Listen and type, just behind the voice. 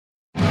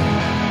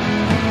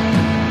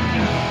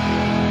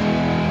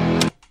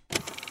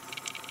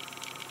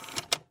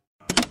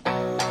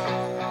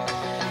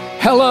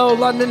Hello,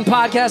 London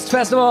Podcast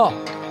Festival.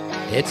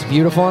 It's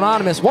Beautiful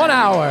Anonymous. 1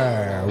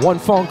 hour, one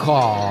phone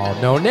call,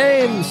 no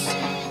names,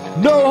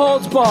 no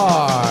holds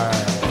barred.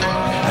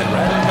 I'd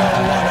rather go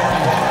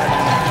one-on-one.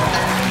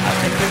 I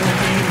think it'll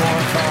be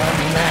more fun,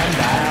 and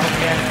I'll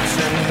get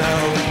to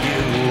know you,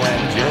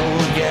 and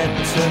you'll get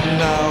to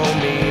know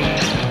me.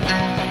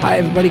 Hi,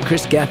 everybody.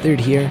 Chris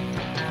Gethard here.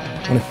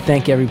 I want to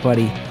thank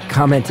everybody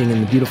commenting in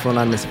the Beautiful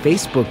Anonymous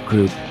Facebook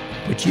group,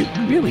 which you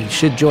really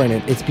should join.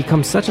 It's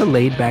become such a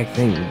laid-back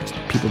thing.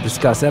 People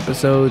discuss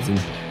episodes and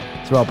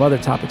throw up other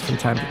topics from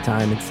time to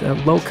time. It's a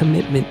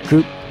low-commitment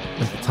group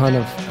with a ton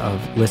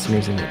of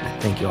listeners, and I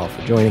thank you all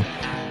for joining.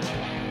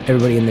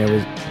 Everybody in there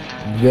was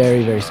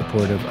very, very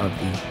supportive of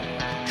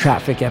the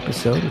traffic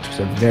episode, which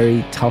was a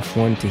very tough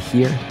one to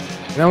hear.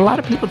 And a lot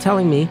of people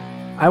telling me,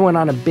 I went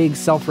on a big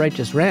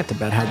self-righteous rant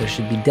about how there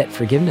should be debt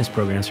forgiveness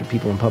programs for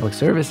people in public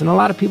service, and a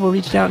lot of people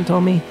reached out and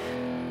told me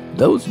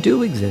those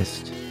do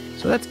exist.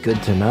 So that's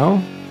good to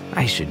know.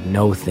 I should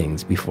know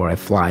things before I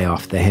fly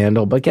off the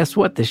handle. But guess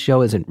what? This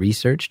show isn't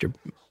researched or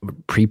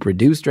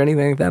pre-produced or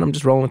anything like that. I'm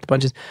just rolling with the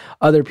punches.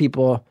 Other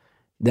people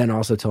then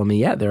also told me,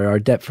 yeah, there are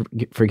debt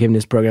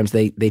forgiveness programs.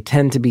 They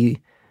tend to be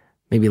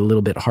maybe a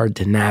little bit hard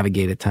to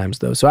navigate at times,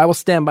 though. So I will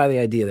stand by the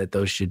idea that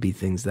those should be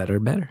things that are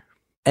better.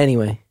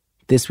 Anyway,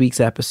 this week's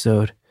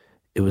episode,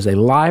 it was a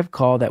live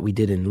call that we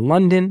did in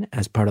London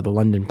as part of the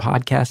London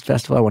Podcast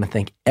Festival. I want to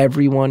thank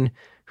everyone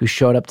who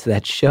showed up to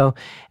that show.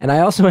 And I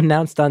also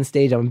announced on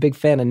stage, I'm a big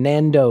fan of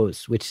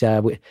Nando's, which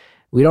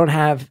we don't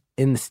have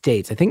in the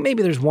States. I think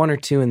maybe there's one or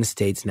two in the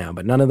States now,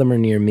 but none of them are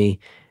near me.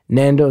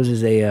 Nando's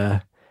is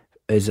a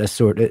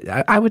sort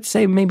of, I would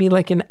say maybe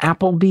like an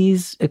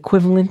Applebee's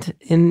equivalent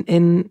in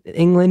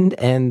England.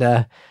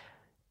 And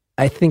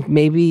I think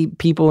maybe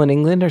people in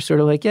England are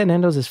sort of like, yeah,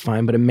 Nando's is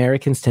fine, but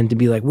Americans tend to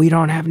be like, we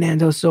don't have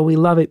Nando's, so we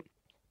love it.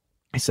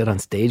 I said on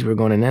stage, we're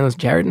going to Nando's.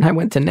 Jared and I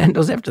went to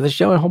Nando's after the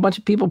show, and a whole bunch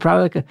of people,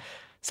 probably like a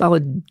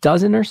solid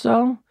dozen or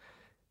so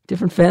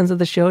different fans of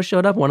the show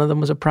showed up. One of them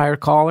was a prior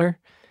caller.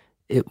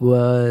 It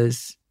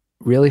was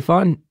really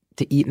fun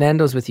to eat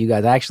Nando's with you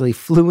guys. I actually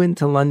flew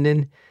into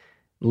London,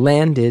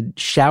 landed,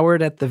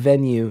 showered at the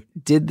venue,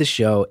 did the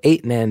show,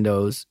 ate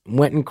Nando's,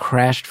 went and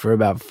crashed for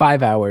about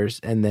 5 hours,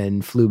 and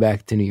then flew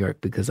back to New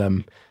York because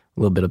I'm a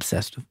little bit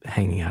obsessed with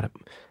hanging out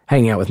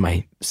with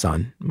my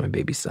son, my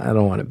baby son. I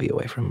don't want to be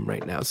away from him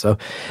right now. So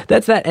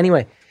that's that.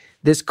 Anyway,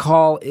 this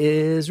call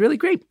is really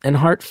great and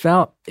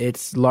heartfelt.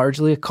 It's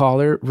largely a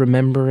caller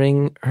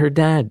remembering her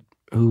dad,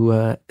 who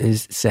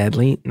is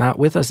sadly not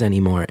with us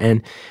anymore.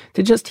 And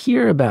to just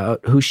hear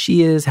about who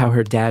she is, how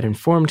her dad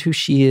informed who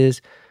she is,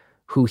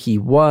 who he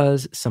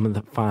was, some of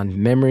the fond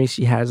memories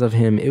she has of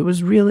him, it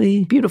was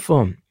really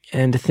beautiful.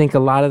 And to think a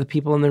lot of the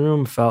people in the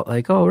room felt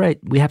like, oh, right,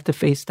 we have to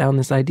face down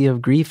this idea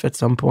of grief at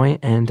some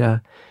point.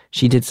 And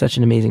she did such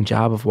an amazing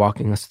job of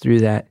walking us through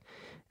that.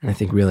 And I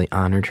think really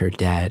honored her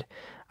dad.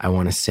 I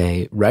want to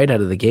say right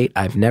out of the gate,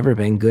 I've never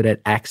been good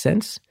at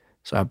accents,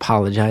 so I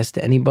apologize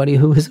to anybody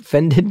who was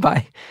offended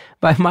by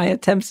my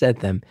attempts at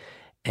them.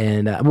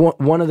 And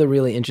one of the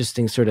really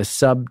interesting sort of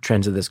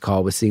sub-trends of this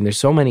call was seeing there's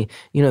so many,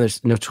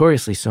 there's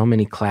notoriously so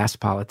many class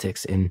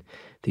politics in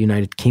the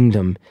United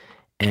Kingdom,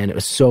 and it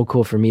was so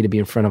cool for me to be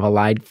in front of a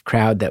live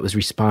crowd that was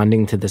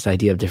responding to this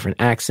idea of different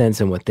accents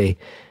and what they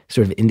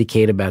sort of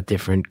indicate about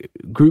different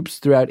groups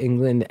throughout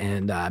England.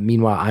 And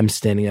meanwhile, I'm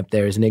standing up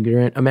there as an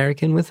ignorant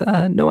American with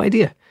no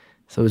idea.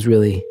 So it was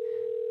really,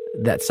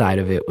 that side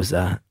of it was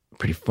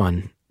pretty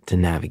fun to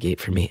navigate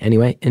for me.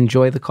 Anyway,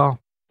 enjoy the call.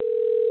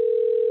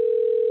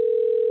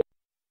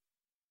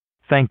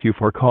 Thank you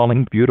for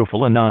calling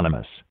Beautiful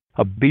Anonymous.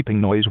 A beeping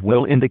noise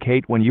will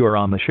indicate when you are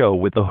on the show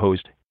with the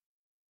host.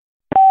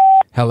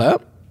 Hello?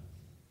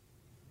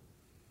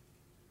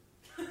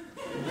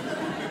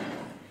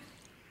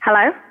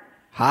 Hello?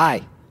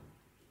 Hi.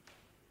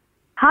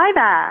 Hi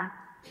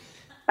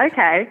there.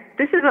 Okay,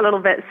 this is a little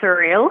bit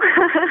surreal.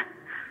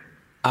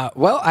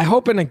 Well, I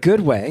hope in a good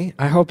way.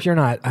 I hope you're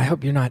not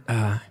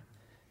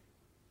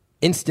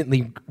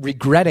instantly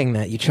regretting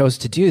that you chose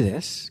to do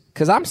this,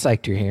 because I'm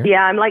psyched you're here.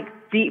 Yeah, I'm like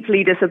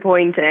deeply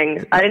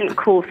disappointing. I didn't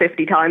call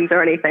 50 times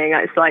or anything.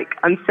 It's like,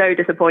 I'm so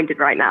disappointed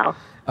right now.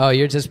 Oh,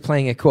 you're just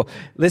playing it cool.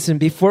 Listen,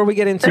 before we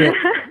get into it,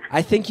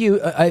 I think you,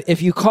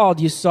 if you called,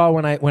 you saw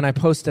when I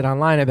posted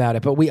online about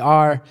it, but we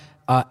are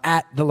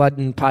at the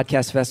London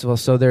Podcast Festival,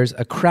 so there's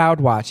a crowd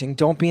watching.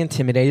 Don't be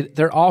intimidated.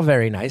 They're all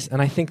very nice,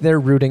 and I think they're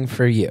rooting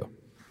for you.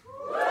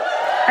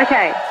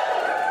 Okay.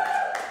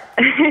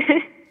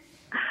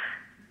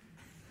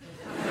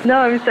 No,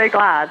 I'm so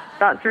glad.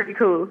 That's really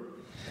cool.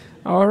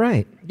 All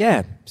right.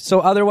 Yeah. So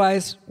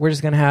otherwise, we're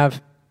just going to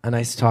have a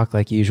nice talk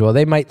like usual.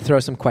 They might throw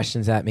some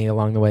questions at me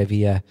along the way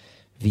via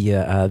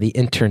the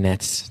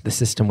internets, the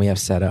system we have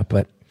set up.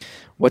 But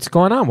what's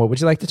going on? What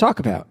would you like to talk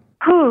about?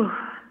 Whew.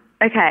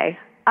 Okay.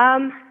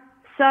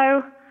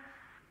 So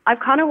I've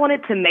kind of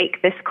wanted to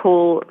make this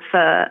call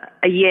for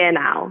a year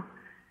now.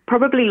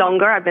 Probably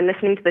longer. I've been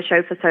listening to the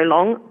show for so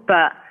long.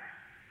 But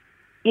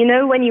you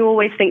know when you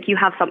always think you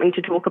have something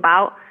to talk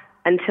about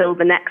until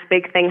the next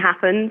big thing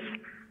happens?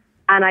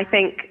 And I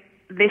think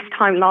this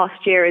time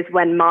last year is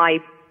when my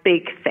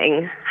big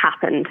thing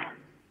happened.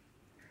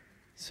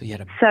 So you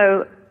had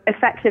So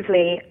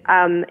effectively,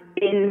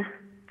 in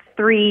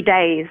 3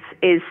 days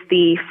is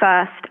the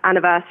first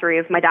anniversary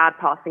of my dad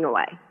passing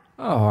away.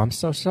 Oh, I'm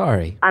so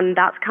sorry. And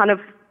that's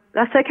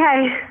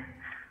okay.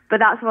 But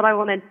that's what I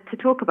wanted to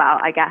talk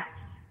about, I guess.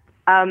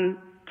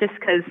 Just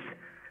because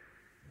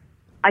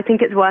I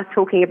think it's worth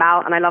talking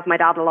about, and I love my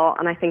dad a lot,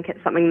 and I think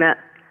it's something that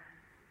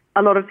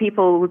a lot of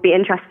people would be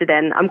interested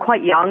in. I'm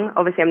quite young.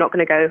 Obviously, I'm not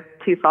going to go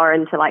too far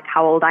into like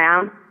how old I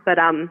am, but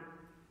I'm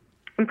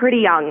pretty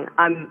young.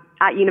 I'm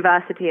at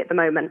university at the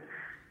moment.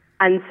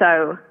 And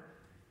so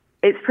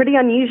it's pretty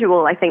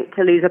unusual, I think,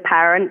 to lose a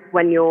parent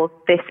when you're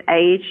this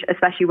age,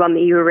 especially one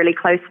that you were really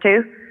close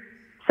to.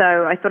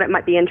 So I thought it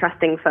might be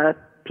interesting for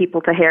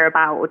people to hear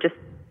about, or just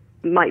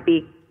might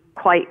be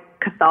quite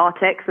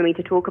cathartic for me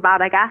to talk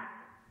about, I guess.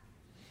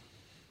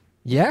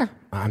 Yeah,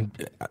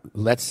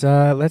 let's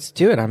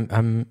do it.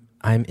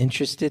 I'm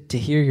interested to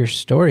hear your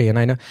story,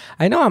 and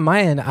I know on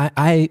my end,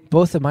 I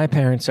both of my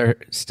parents are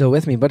still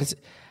with me, but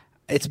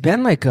it's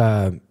been like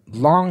a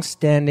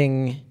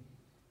long-standing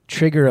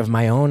trigger of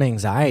my own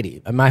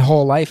anxiety. My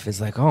whole life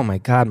is like, oh my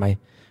God,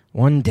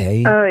 one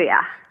day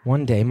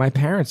my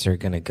parents are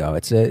gonna go.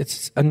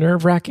 It's a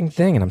nerve-wracking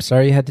thing, and I'm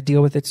sorry you had to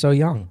deal with it so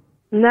young.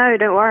 No,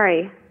 don't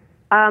worry.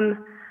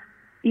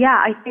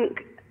 I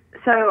think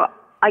so.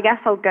 I guess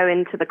I'll go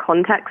into the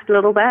context a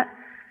little bit.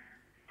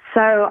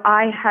 So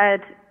I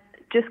had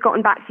just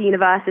gotten back to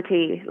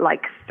university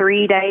like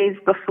 3 days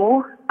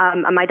before,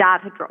 and my dad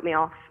had dropped me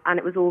off, and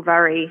it was all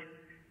very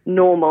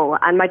normal.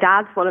 And my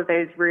dad's one of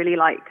those really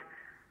like,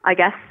 I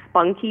guess,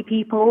 spunky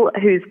people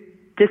who's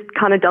just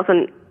kind of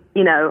doesn't,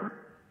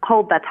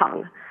 hold their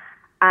tongue.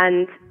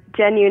 And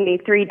genuinely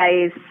 3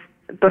 days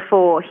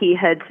before, he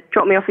had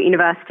dropped me off at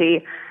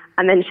university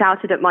and then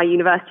shouted at my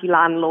university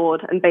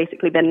landlord and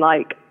basically been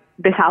like,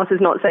 this house is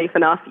not safe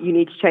enough. You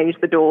need to change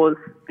the doors.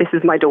 This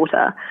is my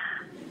daughter,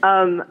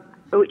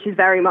 which is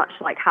very much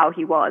like how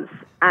he was.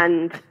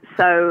 And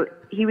so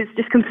he was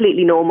just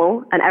completely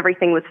normal and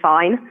everything was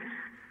fine.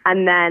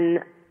 And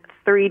then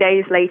 3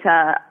 days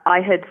later,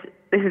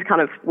 this is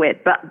kind of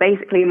weird, but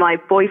basically my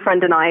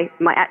ex-boyfriend and I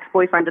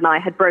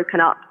had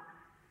broken up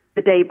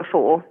the day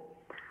before.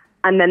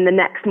 And then the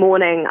next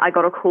morning, I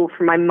got a call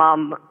from my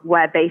mum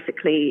where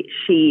basically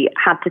she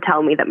had to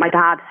tell me that my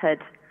dad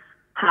had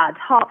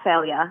heart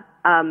failure,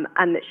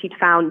 and that she'd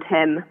found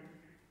him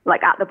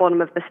like at the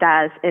bottom of the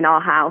stairs in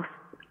our house.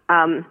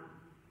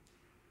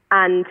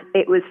 And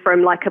it was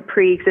from like a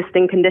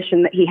pre-existing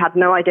condition that he had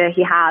no idea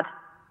he had.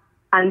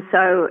 And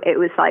so it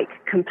was like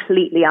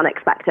completely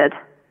unexpected.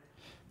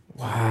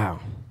 Wow.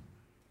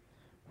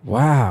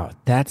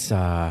 That's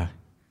a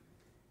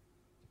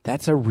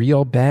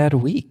real bad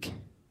week.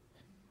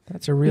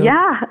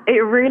 Yeah,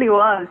 it really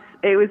was.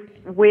 It was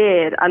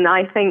weird. And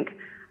I think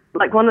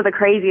like one of the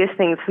craziest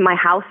things for my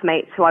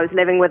housemates who I was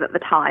living with at the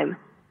time,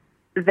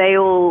 they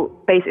all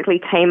basically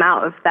came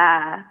out of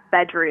their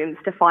bedrooms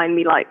to find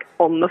me like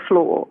on the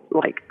floor,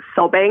 like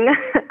sobbing.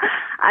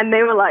 And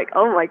they were like,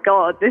 oh my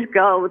God, this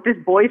girl with this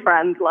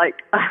boyfriend,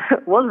 like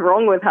what's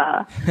wrong with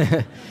her?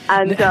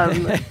 And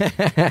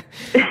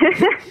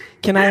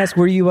can I ask,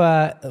 were you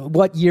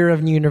what year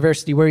of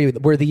university were you?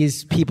 Were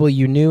these people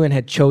you knew and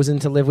had chosen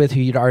to live with who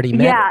you'd already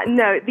met? Yeah,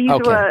 no, these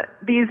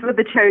were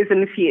the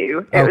chosen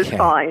few. It was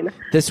fine.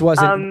 This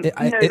wasn't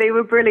they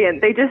were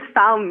brilliant. They just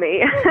found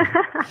me.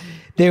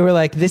 They were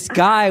like, this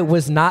guy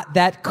was not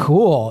that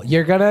cool.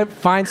 You're gonna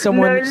find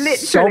someone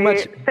so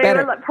much better. They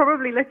were like,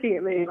 probably looking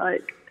at me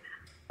like,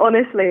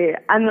 honestly.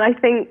 And I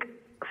think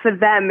for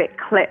them it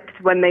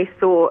clicked when they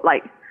saw,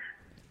 like,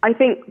 I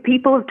think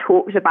people have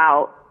talked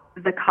about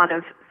the kind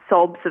of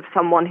sobs of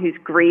someone who's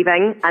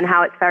grieving and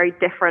how it's very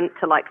different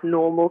to like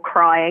normal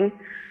crying.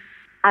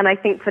 And I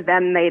think for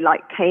them, they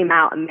like came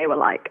out and they were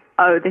like,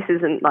 oh, this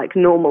isn't like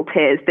normal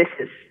tears. This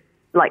is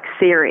like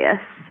serious.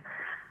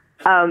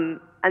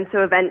 And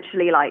so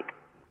eventually, like,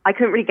 I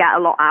couldn't really get a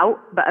lot out,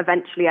 but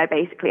eventually I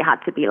basically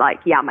had to be like,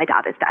 yeah, my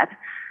dad is dead.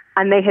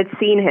 And they had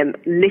seen him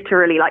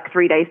literally like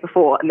 3 days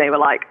before, and they were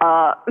like,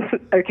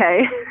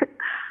 okay.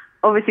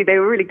 Obviously, they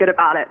were really good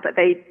about it, but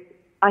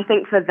I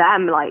think for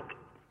them, like,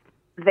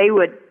 they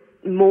were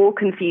more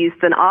confused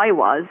than I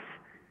was.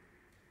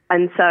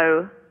 And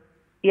so,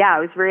 yeah,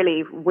 it was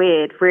really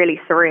weird,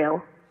 really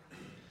surreal.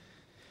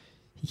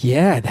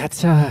 Yeah,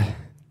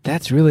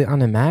 that's really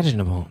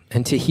unimaginable.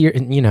 And to hear,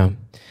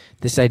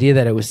 this idea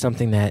that it was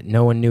something that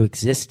no one knew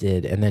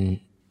existed, and then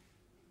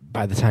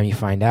by the time you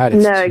find out,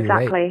 it's too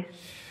exactly late.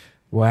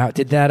 Wow.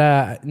 Did that,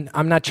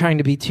 I'm not trying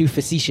to be too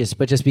facetious,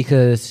 but just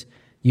because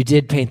you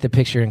did paint the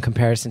picture in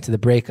comparison to the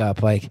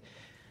breakup, like,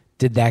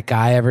 did that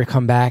guy ever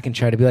come back and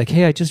try to be like,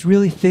 hey, I just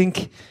really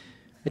think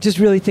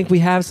we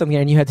have something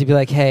here, and you had to be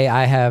like, hey,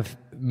 I have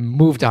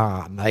moved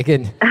on, like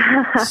in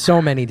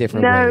so many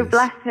different ways. No,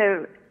 bless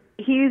him.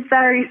 He's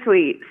very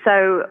sweet.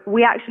 So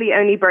we actually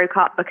only broke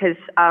up because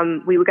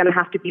we were going to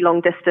have to be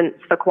long distance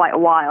for quite a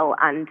while,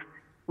 and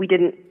we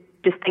didn't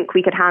just think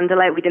we could handle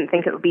it. We didn't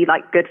think it would be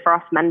like good for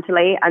us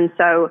mentally. And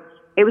so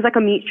it was like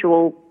a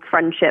mutual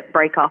friendship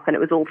breakup, and it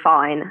was all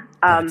fine.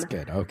 That's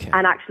good. Okay.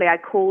 And actually, I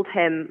called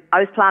him. I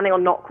was planning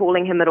on not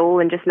calling him at all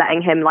and just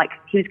letting him, like,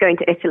 he was going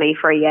to Italy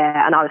for a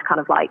year, and I was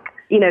kind of like,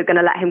 you know, going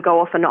to let him go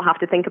off and not have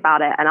to think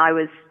about it. And I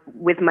was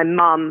with my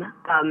mum,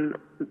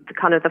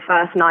 kind of the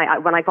first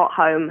night when I got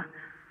home,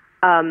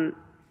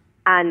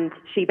 and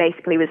she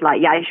basically was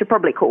like, yeah, you should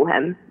probably call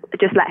him.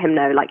 Just let him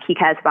know, like, he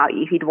cares about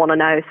you. He'd want to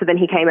know. So then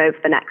he came over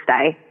the next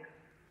day.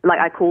 Like,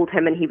 I called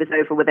him, and he was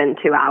over within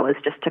 2 hours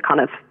just to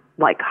kind of,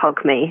 like, hug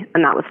me,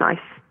 and that was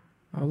nice.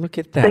 Oh, look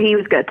at that. So he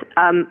was good.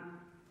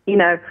 You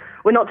know,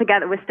 we're not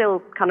together. We're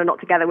still kind of not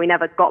together. We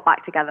never got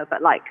back together,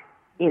 but, like,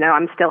 you know,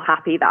 I'm still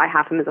happy that I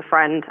have him as a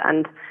friend,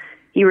 and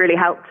he really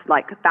helped.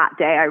 Like, that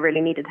day, I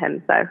really needed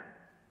him, so.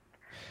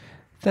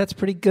 That's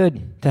pretty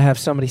good to have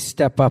somebody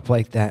step up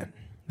like that.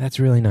 That's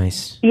really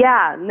nice.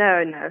 Yeah,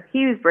 no.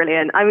 He was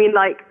brilliant. I mean,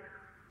 like,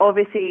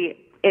 obviously,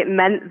 it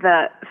meant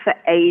that for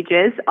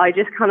ages, I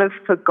just kind of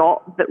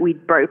forgot that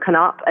we'd broken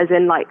up, as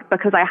in, like,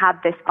 because I had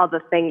this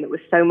other thing that was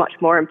so much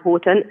more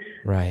important.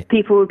 Right.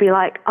 People would be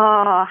like,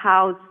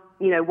 how's,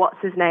 you know, what's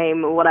his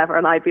name or whatever,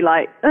 and I'd be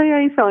like, oh,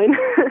 yeah, he's fine.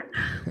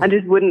 I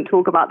just wouldn't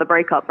talk about the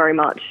breakup very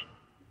much.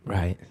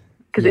 Right.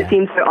 Because it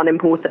seems so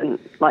unimportant,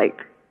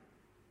 like,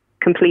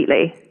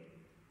 completely.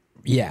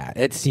 Yeah,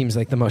 it seems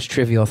like the most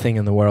trivial thing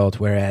in the world,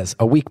 whereas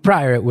a week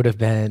prior it would have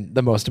been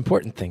the most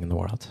important thing in the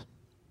world.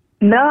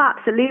 No,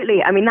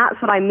 absolutely. I mean,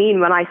 that's what I mean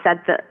when I said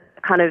that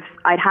kind of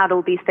I'd had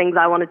all these things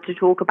I wanted to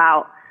talk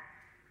about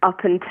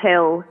up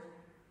until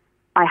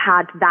I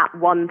had that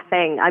one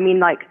thing. I mean,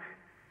 like,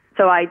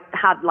 so I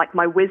had, like,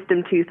 my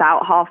wisdom tooth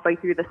out halfway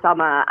through the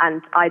summer,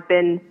 and I'd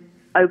been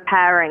au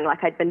pairing,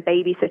 like, I'd been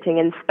babysitting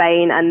in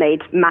Spain, and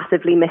they'd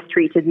massively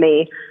mistreated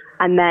me.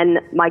 And then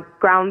my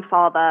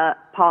grandfather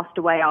passed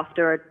away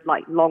after a,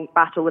 like, long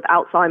battle with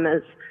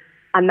Alzheimer's,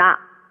 and that,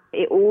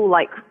 it all,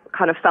 like,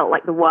 kind of felt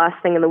like the worst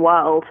thing in the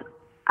world.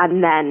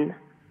 And then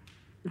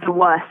the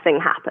worst thing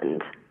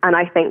happened. And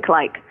I think,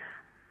 like,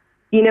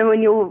 you know,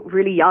 when you're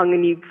really young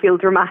and you feel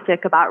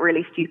dramatic about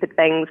really stupid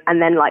things,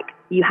 and then, like,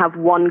 you have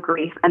one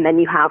grief and then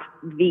you have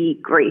the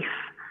grief,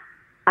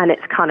 and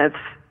it's kind of,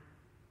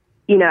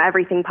 you know,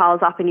 everything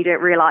piles up and you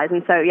don't realize.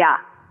 And so, yeah,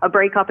 a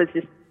breakup is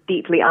just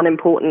deeply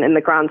unimportant in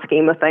the grand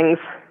scheme of things.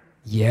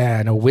 Yeah,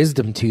 and a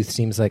wisdom tooth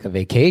seems like a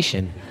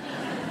vacation.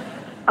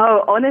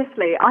 Oh,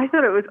 honestly, I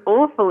thought it was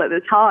awful at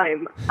the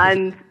time.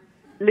 And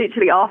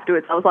literally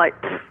afterwards, I was like,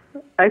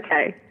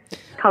 okay,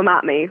 come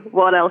at me.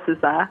 What else is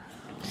there?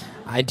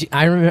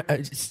 I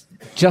remember,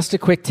 just a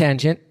quick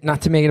tangent,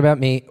 not to make it about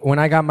me. When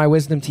I got my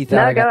wisdom teeth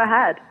out, go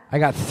ahead. I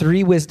got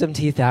 3 wisdom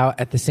teeth out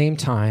at the same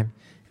time.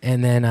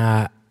 And then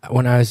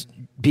when I was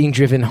being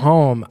driven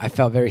home, I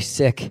felt very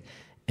sick.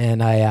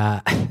 And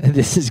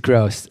this is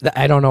gross.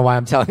 I don't know why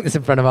I'm telling this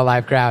in front of a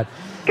live crowd.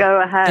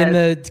 Go ahead. In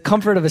the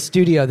comfort of a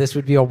studio, this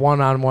would be a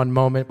one-on-one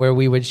moment where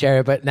we would share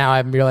it, but now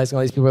I'm realizing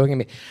all these people are looking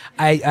at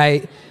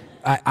me.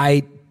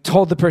 I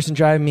told the person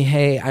driving me,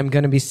 hey, I'm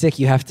going to be sick,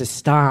 you have to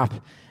stop.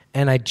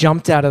 And I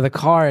jumped out of the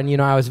car, and, you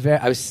know, I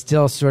was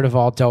still sort of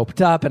all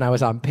doped up, and I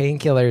was on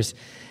painkillers.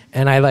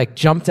 And I, like,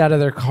 jumped out of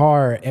their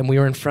car, and we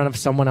were in front of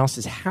someone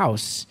else's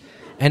house.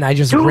 And I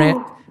just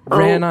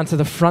ran onto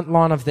the front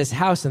lawn of this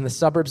house in the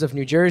suburbs of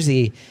New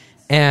Jersey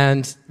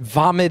and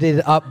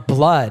vomited up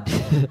blood.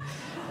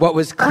 What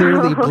was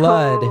clearly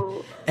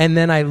blood. And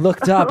then I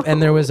looked up,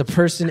 and there was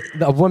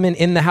a woman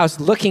in the house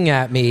looking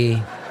at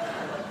me.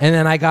 And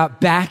then I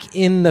got back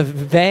in the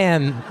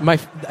van.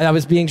 I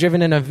was being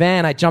driven in a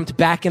van. I jumped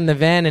back in the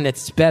van, and it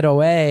sped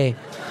away.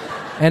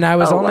 And I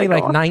was only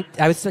like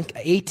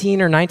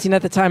 18 or 19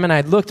 at the time, and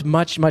I looked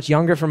much, much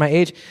younger for my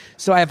age.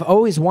 So I've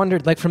always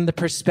wondered, like, from the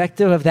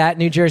perspective of that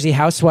New Jersey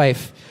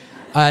housewife,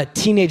 a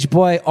teenage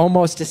boy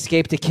almost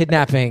escaped a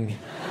kidnapping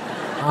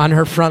on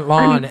her front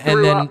lawn. And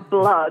threw up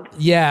blood.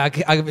 Yeah,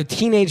 a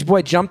teenage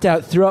boy jumped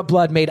out, threw up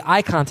blood, made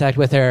eye contact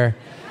with her,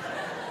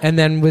 and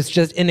then was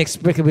just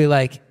inexplicably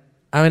like,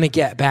 I'm going to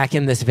get back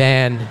in this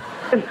van.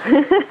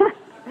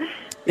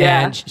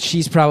 Yeah. And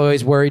she's probably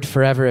always worried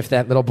forever if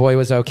that little boy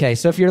was okay.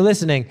 So if you're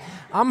listening,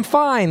 I'm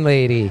fine,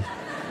 lady.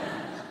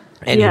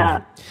 Anyway,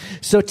 Yeah.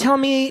 So tell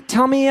me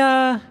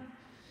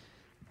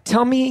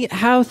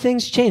how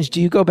things changed.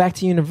 Do you go back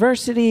to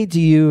university?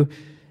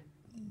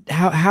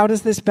 How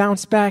does this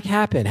bounce back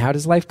happen? How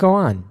does life go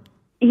on?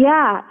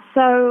 Yeah,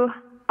 so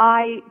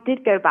I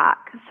did go back.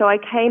 So I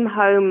came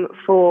home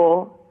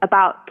for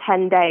about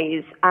 10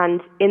 days, and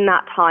in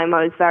that time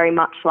I was very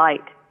much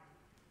like,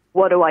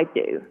 what do I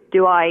do?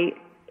 Do I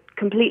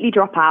completely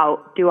drop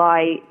out? Do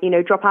I,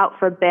 drop out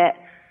for a bit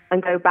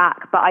and go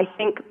back? But I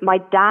think my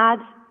dad,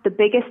 the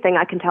biggest thing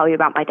I can tell you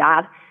about my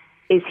dad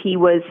is he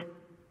was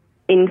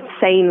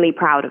insanely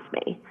proud of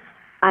me.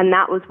 And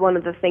that was one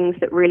of the things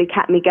that really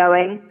kept me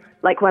going.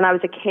 Like when I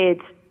was a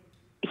kid,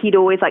 he'd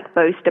always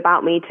boast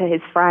about me to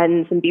his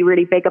friends and be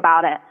really big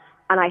about it.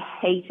 And I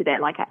hated it.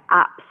 I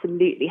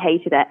absolutely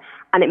hated it.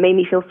 And it made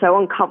me feel so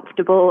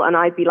uncomfortable. And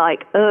I'd be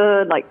like,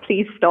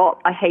 please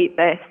stop. I hate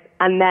this.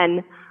 And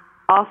then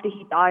after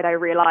he died, I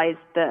realized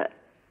that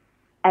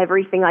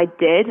everything I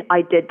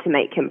did to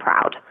make him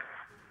proud.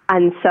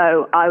 And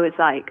so I was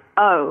like,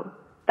 oh,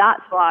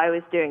 that's why I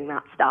was doing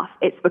that stuff.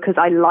 It's because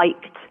I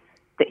liked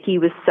that he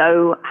was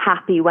so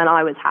happy when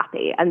I was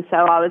happy. And so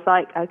I was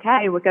like,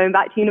 okay, we're going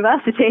back to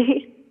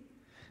university.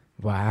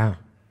 Wow.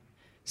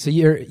 So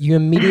you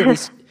immediately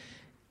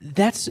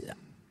that's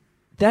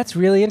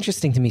really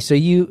interesting to me. So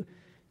you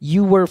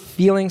were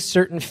feeling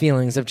certain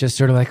feelings of just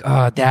sort of like,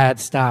 oh, Dad,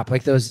 stop.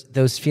 Like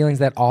those feelings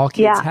that all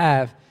kids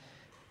have.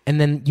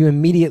 And then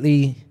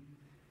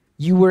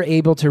you were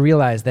able to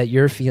realize that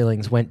your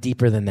feelings went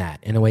deeper than that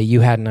in a way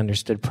you hadn't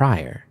understood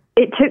prior.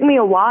 It took me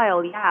a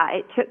while, yeah.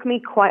 It took me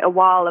quite a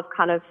while of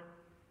kind of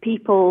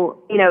people,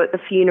 at the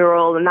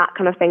funeral and that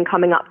kind of thing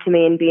coming up to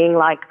me and being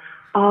like,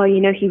 oh,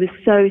 he was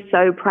so,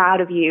 so proud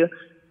of you.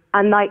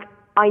 And like,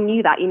 I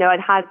knew that, I'd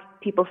had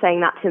people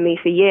saying that to me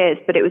for years,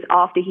 but it was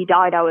after he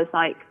died, I was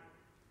like,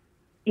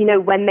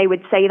 when they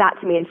would say that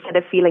to me, instead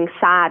of feeling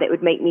sad, it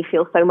would make me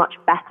feel so much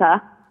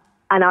better.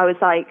 And I was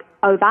like,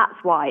 oh, that's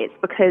why. It's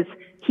because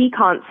he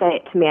can't say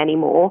it to me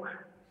anymore,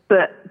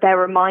 but they're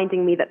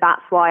reminding me that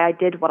that's why I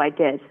did what I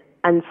did.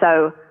 And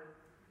so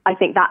I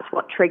think that's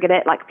what triggered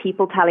it. Like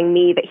people telling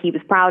me that he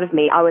was proud of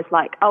me. I was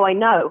like, oh, I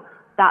know.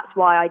 That's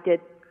why I did.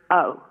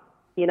 Oh,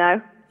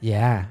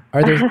 Yeah.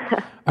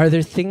 Are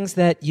there things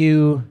that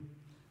you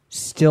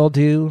still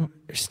do,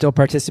 or still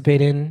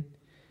participate in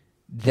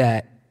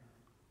that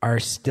are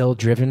still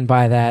driven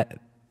by that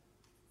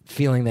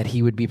feeling that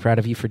he would be proud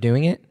of you for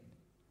doing it?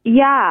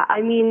 Yeah.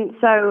 I mean,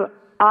 so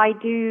I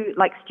do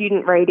like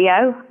student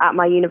radio at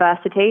my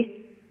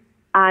university.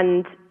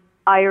 And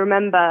I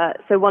remember,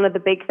 so one of the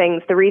big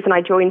things, the reason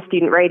I joined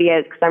student radio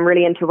is because I'm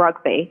really into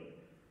rugby.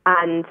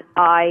 And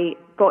I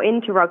got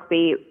into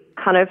rugby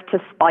kind of to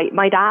spite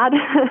my dad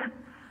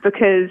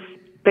because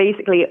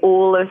basically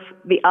all of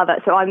the other,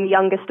 so I'm the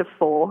youngest of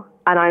 4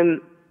 and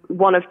I'm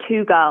one of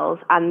 2 girls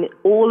and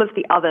all of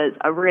the others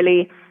are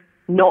really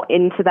not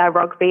into their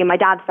rugby. And my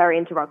dad's very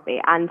into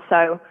rugby. And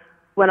so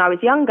when I was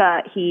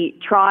younger, he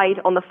tried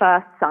on the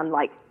first son,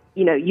 like,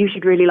 you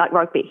should really like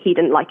rugby. He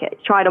didn't like it.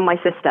 Tried on my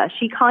sister.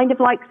 She kind of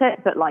likes it,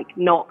 but like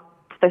not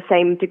to the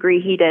same degree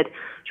he did.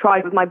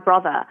 Tried with my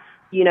brother,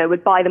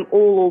 would buy them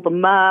all the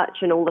merch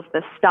and all of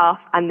the stuff,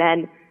 and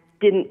then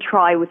didn't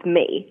try with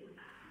me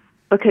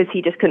because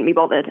he just couldn't be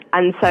bothered.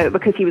 And so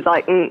because he was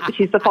like,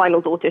 she's the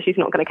final daughter, she's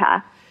not going to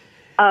care.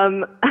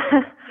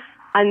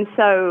 And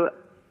so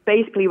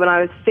basically when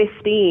I was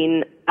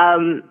 15,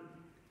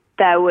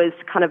 there was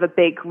kind of a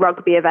big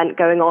rugby event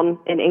going on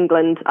in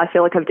England. I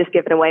feel like I've just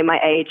given away my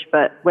age,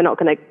 but we're not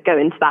going to go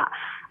into that.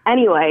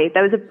 Anyway,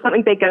 there was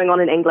something big going on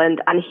in England,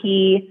 and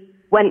he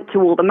went to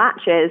all the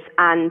matches,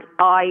 and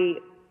I,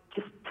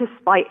 just to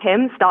spite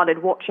him,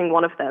 started watching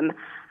one of them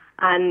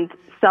and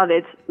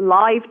started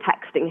live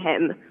texting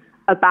him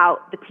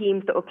about the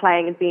teams that were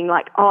playing and being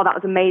like, oh, that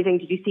was amazing.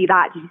 Did you see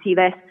that? Did you see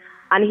this?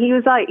 And he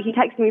was like, he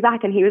texted me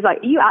back and he was like,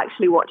 are you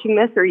actually watching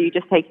this or are you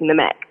just taking the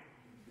mic?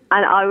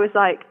 And I was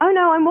like, oh,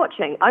 no, I'm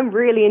watching. I'm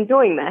really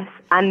enjoying this.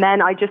 And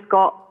then I just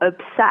got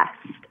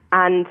obsessed.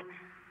 And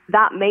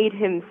that made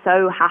him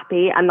so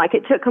happy. And like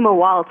it took him a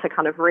while to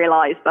kind of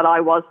realize that I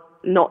was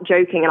not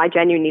joking and I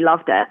genuinely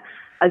loved it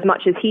as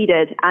much as he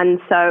did. And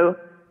so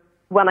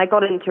when I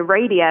got into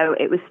radio,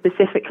 it was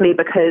specifically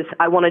because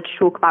I wanted to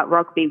talk about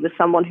rugby with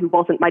someone who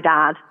wasn't my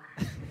dad.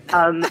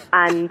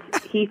 And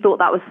he thought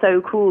that was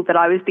so cool that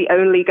I was the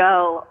only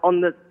girl on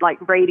the like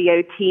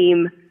radio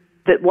team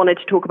that wanted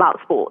to talk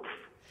about sports.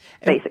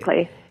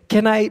 Basically.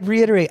 Can I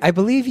reiterate? I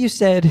believe you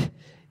said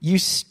you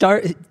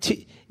started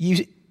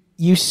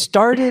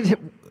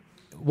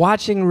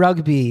watching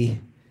rugby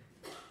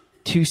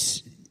you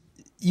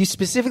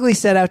specifically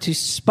set out to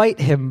spite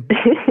him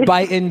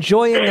by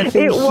enjoying the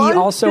thing he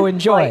also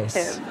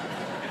enjoys.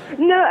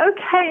 No,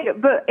 okay,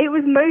 but it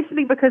was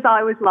mostly because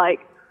I was like,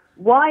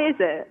 why is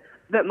it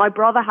that my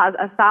brother has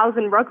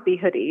 1,000 rugby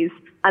hoodies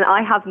and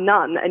I have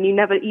none, and you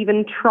never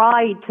even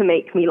tried to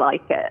make me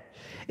like it?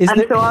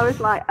 So I was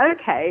like,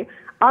 okay,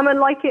 I'm going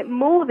to like it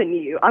more than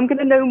you. I'm going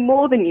to know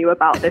more than you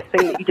about this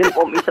thing that you didn't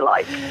want me to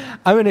like.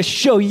 I'm going to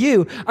show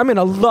you. I'm going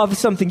to love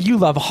something you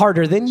love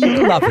harder than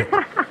you love it.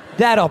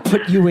 That'll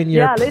put you in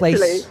your place.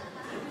 Literally.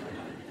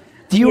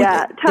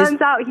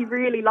 Turns out he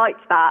really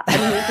liked that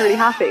and he was really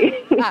happy.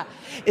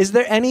 Is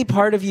there any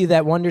part of you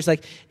that wonders,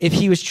 like, if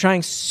he was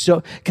trying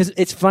so... Because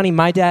it's funny,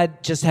 my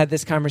dad just had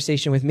this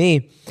conversation with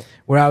me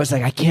where I was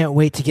like, I can't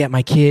wait to get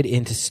my kid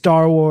into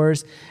Star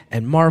Wars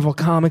and Marvel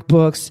comic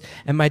books.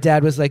 And my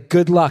dad was like,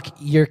 good luck.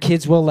 Your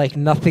kids will like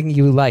nothing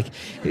you like.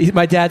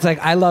 My dad's like,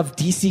 I love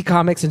DC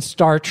Comics and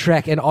Star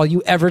Trek, and all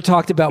you ever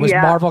talked about was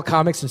Marvel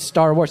Comics and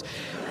Star Wars.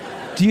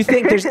 Do you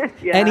think there's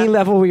any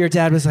level where your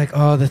dad was like,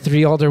 oh, the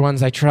 3 older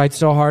ones, I tried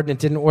so hard and it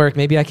didn't work.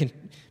 Maybe I can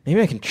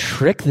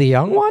trick the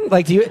young one?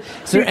 Like, is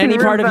there any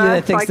part of you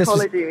that thinks this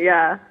is...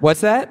 Yeah.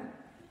 What's that?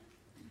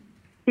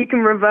 He can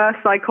reverse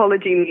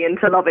psychology me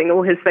into loving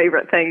all his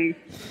favorite things.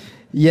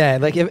 Yeah,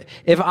 like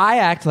if I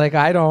act like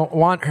I don't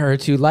want her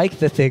to like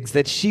the things,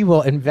 that she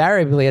will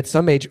invariably at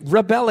some age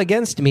rebel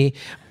against me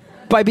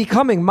by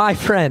becoming my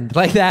friend.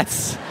 Like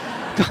that's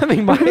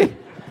becoming my...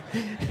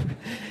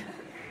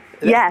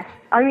 Yes.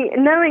 I mean,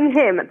 knowing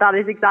him, that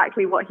is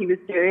exactly what he was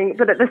doing.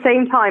 But at the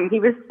same time, he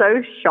was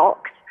so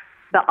shocked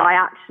that I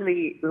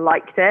actually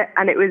liked it.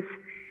 And it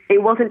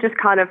wasn't just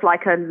kind of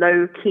like a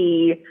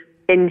low-key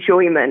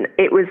enjoyment.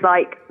 It was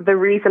like the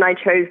reason I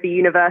chose the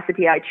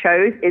university I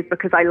chose is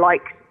because I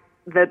liked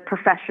the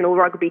professional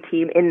rugby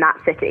team in that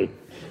city.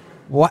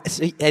 What?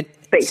 So,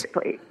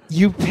 basically.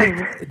 You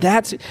picked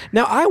that's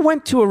now. I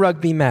went to a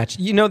rugby match.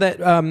 You know that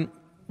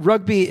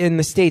rugby in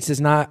the States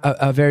is not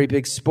a very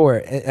big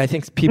sport. I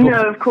think people.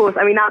 No, of course.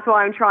 I mean, that's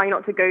why I'm trying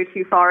not to go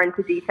too far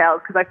into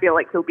details because I feel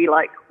like he'll be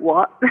like,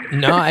 "What?"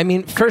 No, I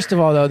mean, first of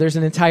all, though, there's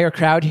an entire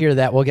crowd here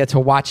that will get to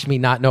watch me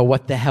not know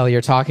what the hell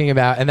you're talking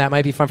about, and that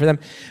might be fun for them.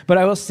 But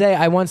I will say,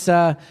 I once.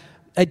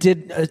 I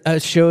did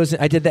shows.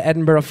 I did the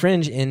Edinburgh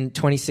Fringe in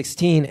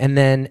 2016, and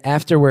then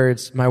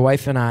afterwards, my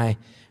wife and I,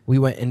 we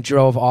went and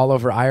drove all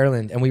over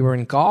Ireland, and we were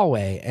in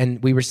Galway,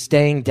 and we were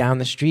staying down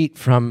the street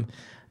from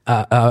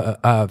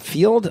a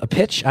field, a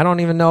pitch. I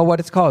don't even know what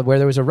it's called, where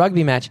there was a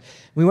rugby match.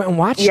 We went and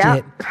watched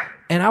it,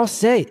 and I'll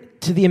say,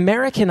 to the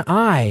American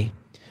eye,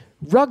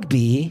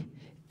 rugby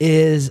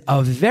is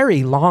a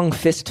very long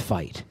fist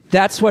fight.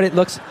 That's what it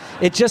looks.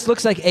 It just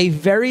looks like a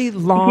very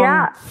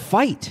long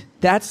fight.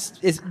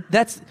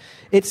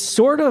 It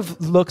sort of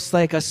looks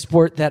like a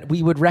sport that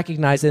we would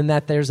recognize in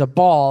that there's a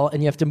ball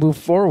and you have to move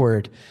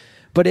forward.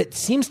 But it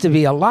seems to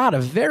be a lot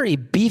of very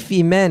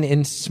beefy men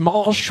in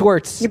small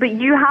shorts. Yeah, but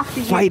you have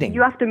to fighting.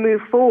 You have to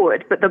move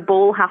forward, but the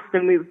ball has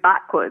to move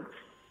backwards,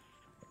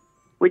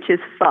 which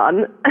is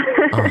fun.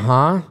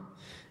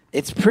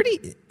 It's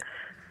pretty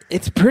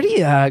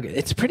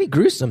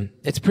gruesome.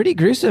 It's pretty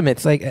gruesome.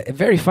 It's like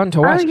very fun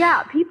to watch. Oh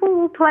yeah, people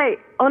will play.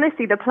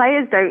 Honestly, the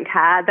players don't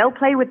care. They'll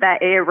play with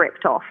their ear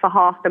ripped off for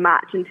half the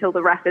match until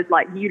the ref is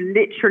like, "You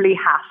literally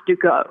have to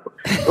go.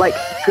 Like,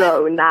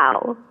 go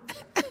now."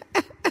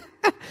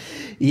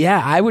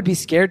 Yeah, I would be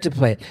scared to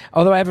play it.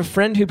 Although I have a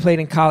friend who played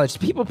in college.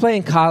 People play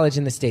in college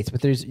in the States,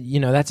 but there's,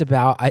 that's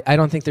about, I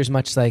don't think there's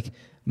much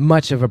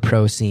of a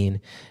pro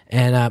scene.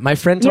 And my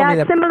friend told me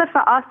that... Yeah, similar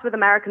for us with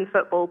American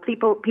football.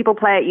 People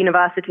play at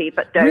university,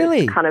 but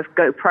don't kind of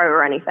go pro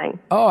or anything.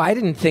 Oh, I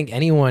didn't think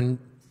anyone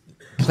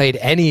played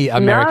any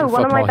American football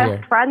here. No, one of my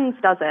best friends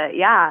does it.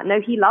 Yeah, no,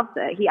 he loves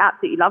it. He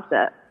absolutely loves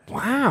it.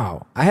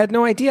 Wow. I had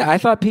no idea. I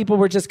thought people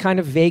were just kind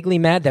of vaguely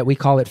mad that we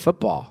call it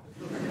football.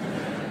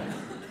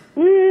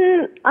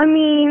 I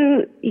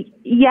mean,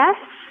 yes,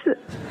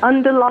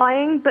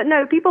 underlying, but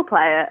no, people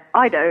play it.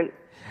 I don't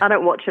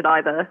watch it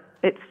either.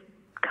 It's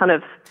kind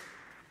of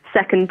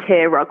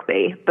second-tier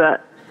rugby,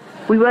 but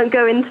we won't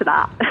go into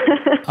that.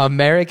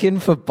 American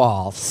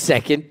football,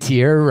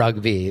 second-tier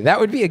rugby. That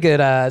would be a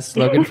good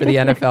slogan for the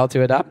NFL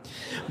to adopt.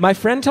 My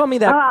friend told me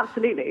that... Oh,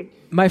 absolutely.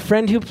 My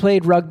friend who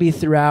played rugby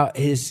throughout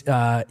his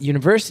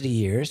university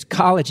years,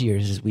 college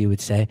years, as we would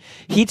say,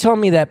 he told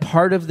me that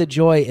part of the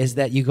joy is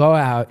that you go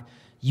out,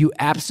 you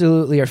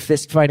absolutely are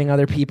fist fighting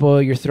other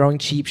people. You're throwing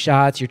cheap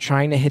shots. You're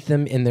trying to hit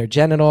them in their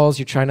genitals.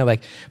 You're trying to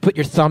put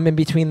your thumb in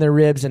between their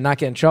ribs and not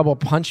get in trouble,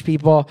 punch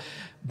people.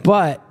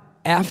 But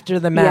after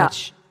the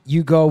match,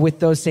 you go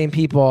with those same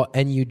people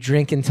and you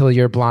drink until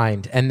you're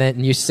blind. And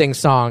then you sing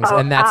songs.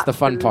 And that's the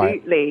fun part.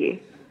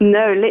 Absolutely.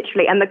 No,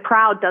 literally. And the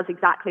crowd does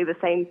exactly the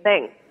same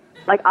thing.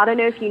 I don't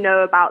know if you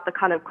know about the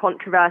kind of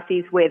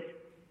controversies with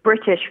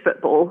British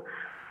football,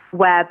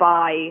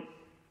 whereby...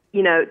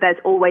 there's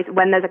always,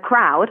 when there's a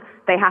crowd,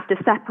 they have to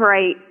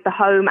separate the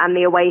home and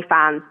the away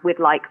fans with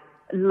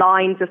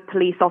lines of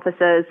police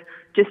officers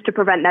just to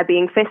prevent there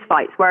being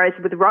fistfights. Whereas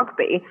with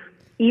rugby,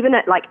 even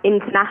at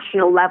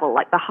international level,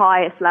 the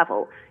highest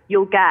level,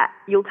 you'll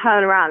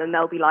turn around and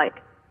there'll be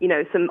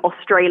some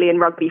Australian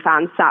rugby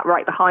fans sat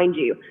right behind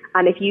you.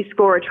 And if you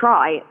score a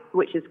try,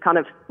 which is kind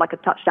of like a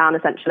touchdown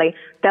essentially,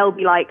 they'll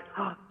be like,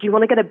 "Oh, do you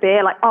want to get a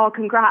beer?" "Oh,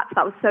 congrats,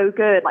 that was so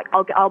good.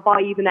 I'll buy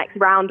you the next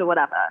round," or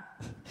whatever.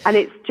 And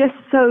it's just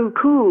so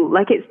cool.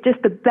 It's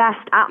just the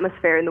best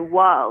atmosphere in the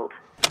world.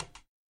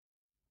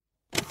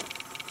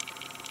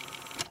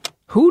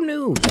 Who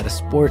knew that a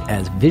sport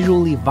as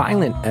visually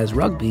violent as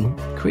rugby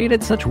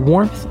created such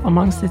warmth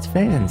amongst its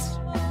fans?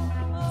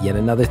 Yet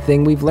another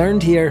thing we've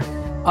learned here.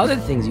 Other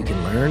things you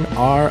can learn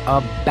are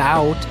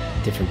about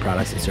different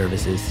products and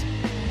services.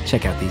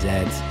 Check out these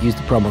ads. Use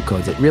the promo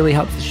codes. It really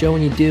helps the show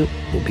when you do.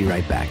 We'll be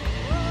right back.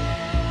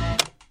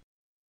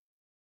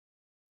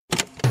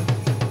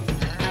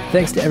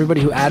 Thanks to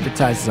everybody who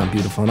advertises on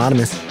Beautiful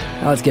Anonymous.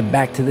 Now let's get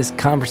back to this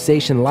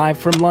conversation live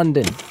from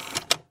London.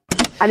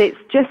 And it's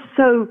just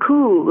so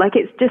cool.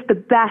 It's just the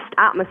best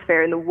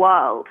atmosphere in the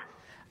world.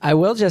 I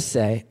will just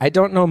say, I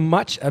don't know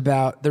much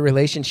about the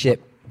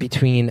relationship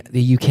between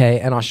the UK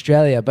and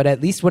Australia, but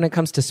at least when it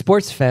comes to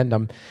sports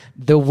fandom,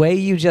 the way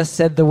you just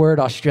said the word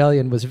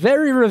Australian was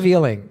very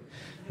revealing.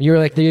 You were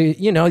like,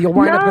 you'll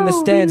wind up in the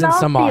stands and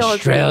some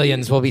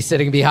Australians will be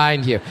sitting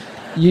behind you.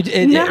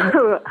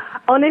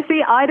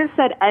 Honestly, I'd have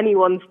said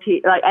anyone's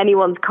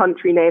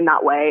country name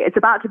that way. It's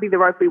about to be the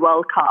Rugby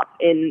World Cup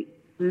in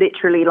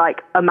literally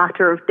a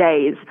matter of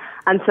days,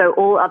 and so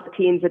all other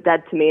teams are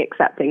dead to me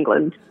except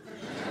England.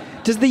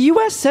 Does the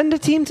U.S. send a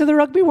team to the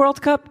Rugby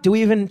World Cup? Do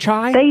we even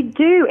try? They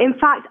do. In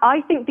fact,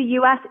 I think the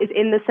US is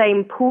in the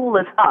same pool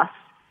as us.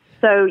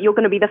 So you're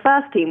going to be the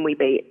first team we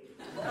beat.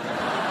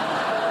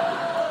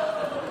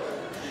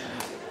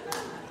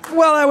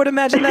 Well, I would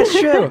imagine that's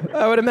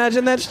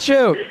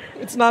true.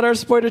 It's not our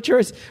sport of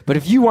choice. But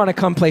if you want to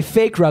come play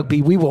fake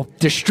rugby, we will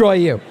destroy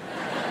you.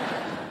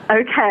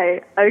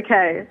 Okay.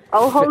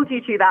 I'll hold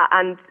you to that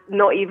and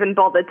not even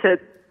bother to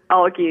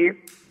argue.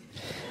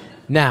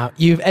 Now,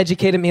 you've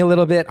educated me a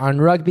little bit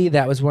on rugby.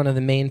 That was one of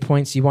the main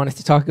points you wanted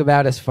to talk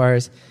about as far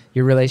as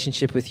your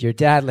relationship with your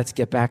dad. Let's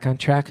get back on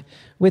track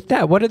with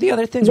that. What are the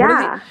other things?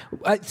 Yeah.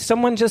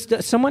 Someone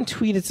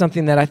tweeted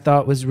something that I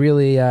thought was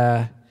really,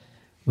 I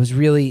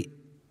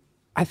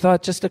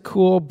thought just a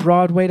cool,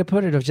 broad way to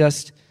put it of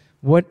just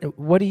what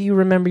do you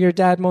remember your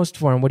dad most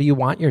for, and what do you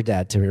want your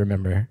dad to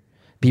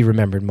be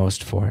remembered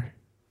most for?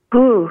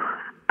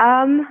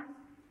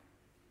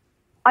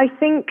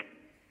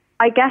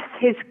 I guess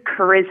his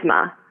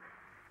charisma.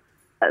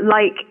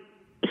 Like,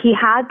 he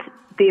had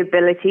the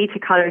ability to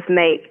kind of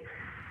make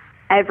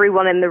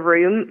everyone in the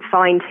room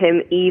find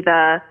him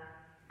either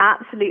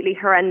absolutely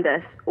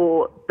horrendous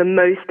or the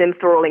most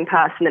enthralling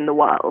person in the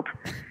world,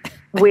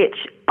 which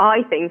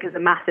I think is a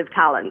massive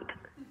talent.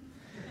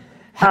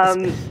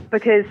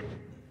 Because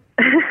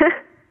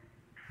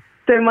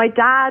so my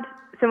dad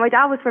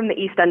was from the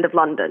East End of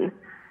London,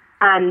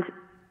 and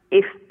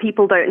if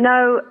people don't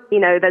know,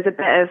 there's a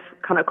bit of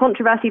kind of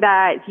controversy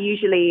there. It's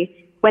usually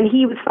when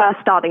he was first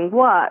starting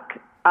work,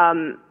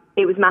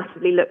 it was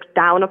massively looked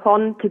down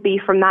upon to be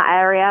from that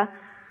area,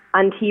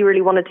 and he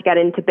really wanted to get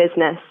into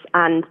business,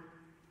 and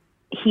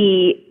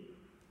he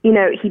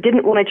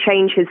didn't want to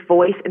change his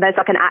voice. There's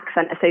like an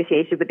accent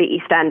associated with the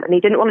East End, and he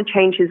didn't want to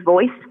change his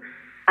voice,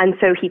 and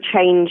so he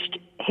changed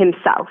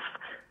himself.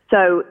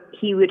 So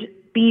he would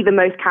be the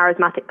most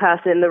charismatic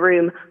person in the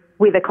room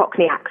with a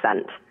Cockney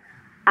accent.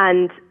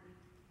 And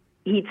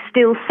he'd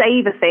still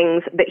say the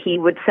things that he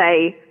would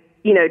say,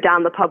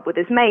 down the pub with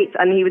his mates,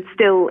 and he would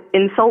still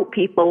insult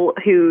people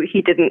who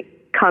he didn't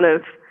kind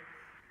of,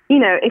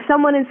 if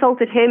someone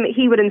insulted him,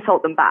 he would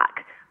insult them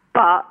back.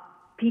 But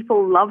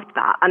people loved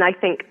that. And I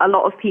think a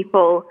lot of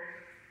people,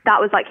 that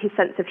was like his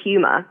sense of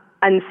humor.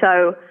 And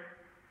so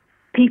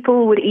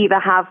people would either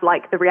have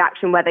like the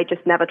reaction where they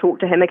just never talk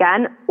to him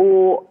again,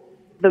 or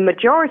the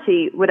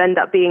majority would end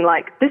up being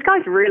like, this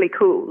guy's really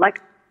cool. Like,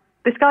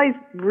 this guy's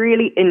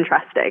really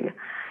interesting.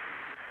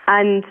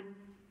 And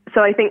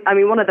so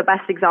one of the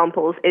best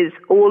examples is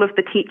all of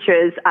the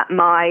teachers at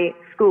my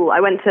school. I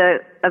went to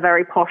a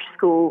very posh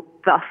school,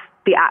 thus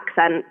the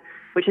accent,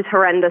 which is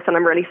horrendous, and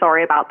I'm really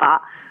sorry about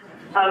that.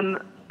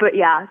 But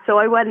yeah, so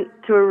I went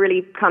to a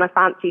really kind of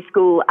fancy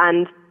school,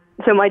 and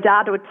so my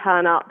dad would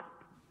turn up,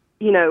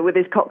 with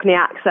his Cockney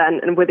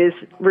accent and with his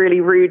really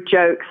rude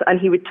jokes,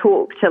 and he would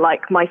talk to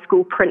like my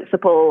school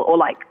principal or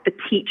like the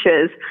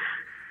teachers,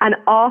 and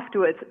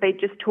afterwards they'd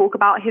just talk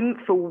about him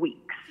for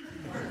weeks.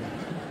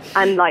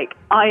 And like,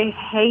 I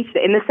hated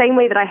it in the same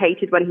way that I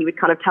hated when he would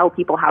kind of tell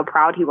people how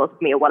proud he was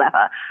of me or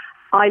whatever.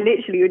 I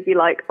literally would be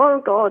like,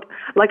 oh God,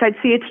 like I'd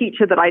see a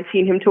teacher that I'd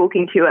seen him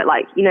talking to at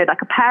like,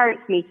 like a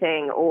parents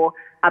meeting or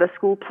at a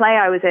school play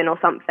I was in or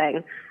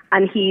something.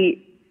 And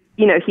he'd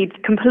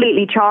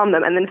completely charm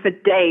them. And then for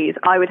days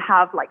I would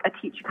have like a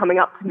teacher coming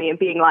up to me and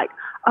being like,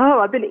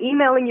 oh, I've been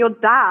emailing your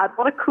dad.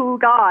 What a cool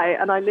guy.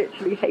 And I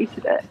literally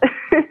hated it.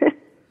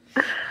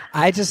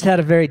 I just had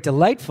a very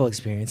delightful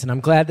experience, and I'm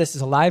glad this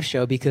is a live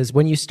show, because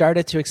when you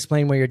started to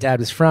explain where your dad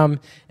was from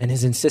and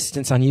his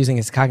insistence on using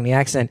his Cockney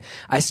accent,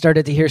 I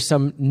started to hear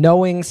some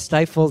knowing,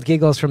 stifled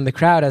giggles from the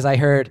crowd as I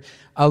heard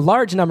a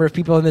large number of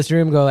people in this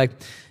room go like,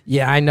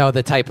 yeah, I know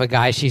the type of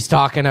guy she's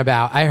talking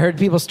about. I heard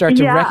people start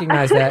to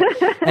recognize that.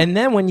 And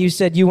then when you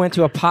said you went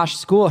to a posh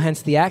school,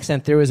 hence the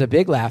accent, there was a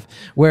big laugh.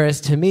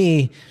 Whereas to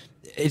me,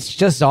 it's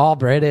just all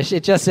British.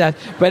 It just,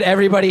 but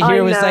everybody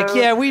here was like,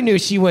 yeah, we knew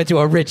she went to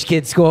a rich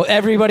kid school.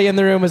 Everybody in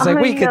the room was like,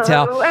 we could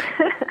tell.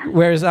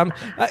 Whereas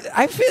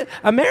I feel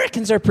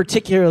Americans are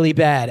particularly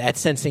bad at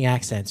sensing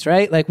accents,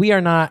 right? Like, we are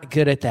not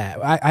good at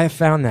that. I have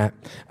found that.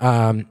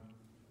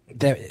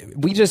 That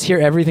we just hear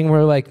everything.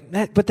 We're like,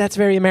 but that's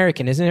very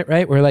American, isn't it?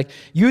 Right? We're like,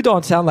 you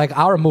don't sound like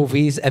our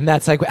movies, and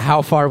that's like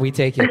how far we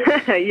take it.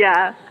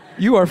 Yeah.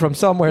 You are from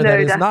somewhere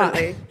that is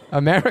definitely not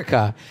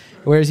America.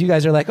 Whereas you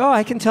guys are like, oh,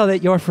 I can tell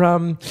that you're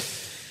from,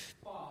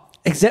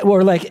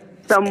 or like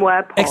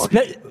somewhere posh.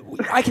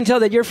 I can tell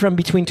that you're from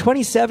between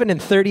 27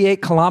 and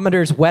 38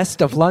 kilometers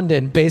west of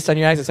London based on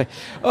your accent. It's like,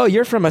 oh,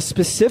 you're from a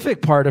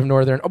specific part of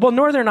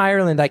Northern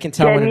Ireland. I can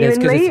tell what it is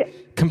because it's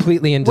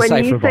completely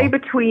indecipherable. When you say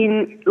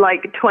between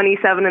like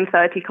 27 and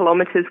 30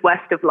 kilometers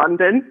west of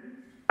London,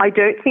 I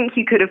don't think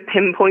you could have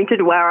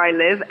pinpointed where I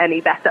live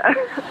any better.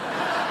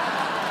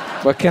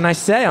 What can I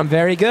say? I'm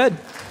very good.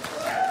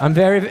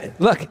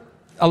 Look,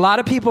 a lot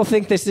of people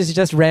think this is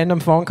just random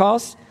phone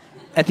calls.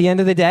 At the end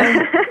of the day,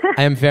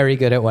 I am very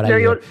good at what I do.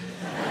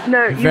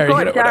 You've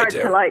got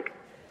Jared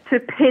to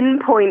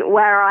pinpoint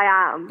where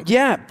I am.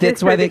 Yeah, that's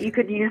so why that you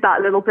could use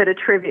that little bit of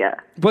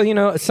trivia.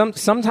 Well,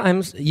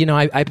 sometimes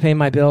I pay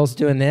my bills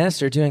doing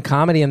this or doing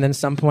comedy, and then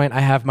some point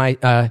I have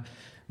my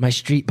my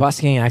street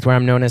busking act where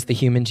I'm known as the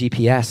human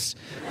GPS,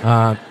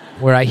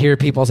 where I hear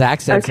people's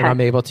accents and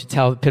I'm able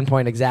to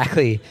pinpoint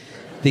exactly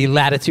the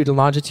latitude and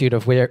longitude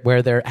of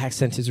where their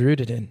accent is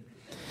rooted in.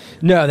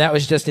 No, that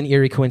was just an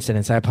eerie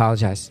coincidence. I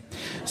apologize.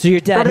 So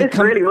your dad... That is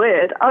really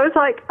weird. I was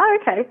like, oh,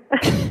 okay.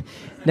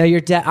 No, your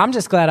dad... I'm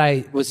just glad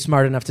I was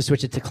smart enough to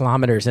switch it to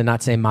kilometers and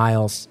not say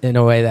miles in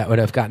a way that would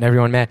have gotten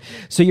everyone mad.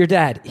 So your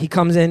dad, he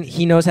comes in,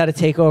 he knows how to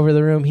take over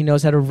the room, he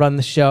knows how to run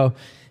the show.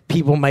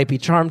 People might be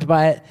charmed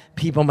by it.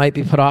 People might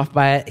be put off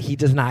by it. He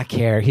does not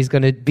care. He's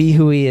going to be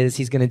who he is.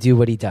 He's going to do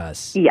what he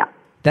does. Yeah.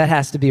 That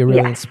has to be a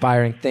really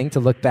inspiring thing to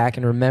look back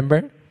and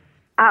remember.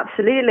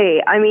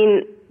 Absolutely. I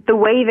mean, the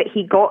way that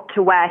he got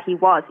to where he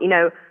was,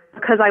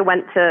 because I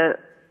went to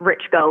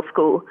rich girl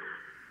school,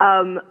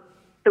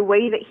 the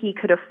way that he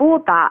could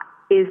afford that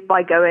is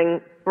by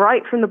going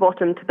right from the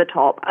bottom to the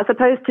top, as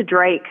opposed to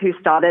Drake, who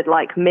started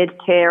like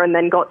mid-tier and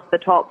then got to the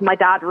top. My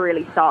dad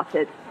really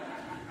started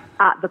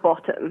at the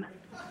bottom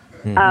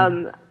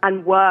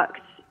and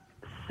worked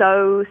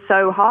so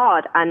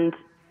hard. And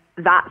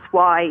that's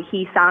why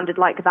he sounded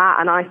like that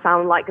and I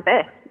sound like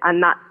this.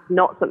 And that's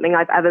not something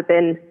I've ever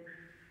been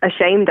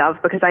ashamed of,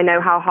 because I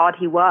know how hard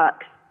he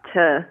worked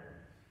to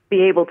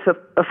be able to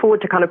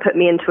afford to kind of put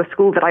me into a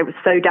school that I was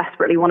so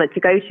desperately wanted to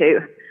go to.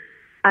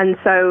 And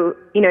so,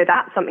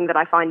 that's something that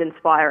I find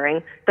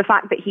inspiring. The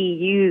fact that he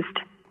used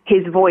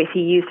his voice, he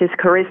used his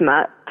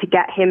charisma to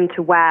get him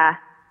to where,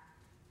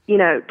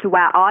 to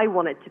where I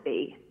wanted to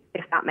be,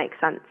 if that makes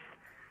sense.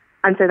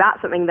 And so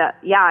that's something that,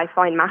 I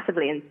find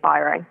massively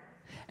inspiring.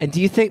 And do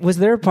you think, was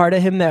there a part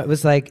of him that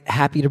was like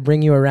happy to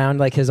bring you around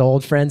like his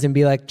old friends and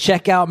be like,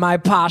 check out my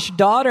posh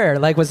daughter?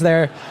 Like, was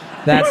there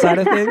that side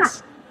of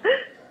things?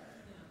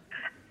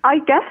 I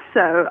guess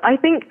so.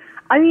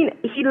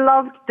 He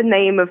loved the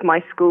name of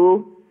my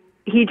school.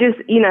 He just,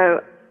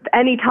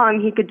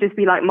 anytime he could just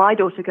be like, my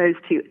daughter goes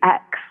to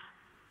X,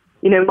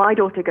 my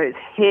daughter goes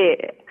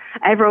here.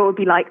 Everyone would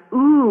be like,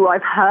 ooh,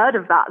 I've heard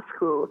of that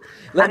school.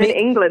 In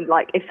England,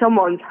 like, if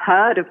someone's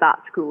heard of that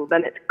school,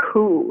 then it's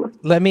cool.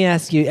 Let me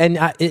ask you, and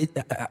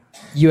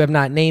you have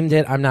not named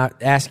it. I'm not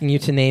asking you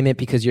to name it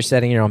because you're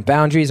setting your own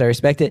boundaries. I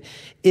respect it.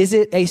 Is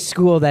it a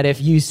school that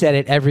if you said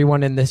it,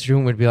 everyone in this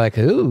room would be like,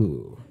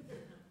 ooh?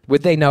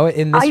 Would they know it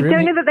in this room? I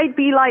don't know that they'd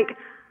be like,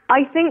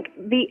 I think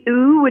the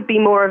ooh would be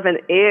more of an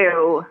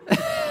ew.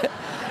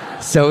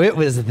 So it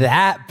was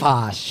that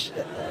posh.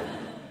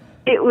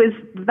 It was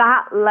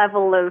that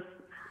level of,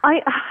 I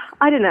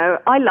don't know,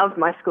 I loved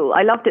my school.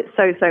 I loved it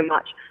so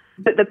much.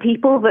 But the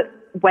people that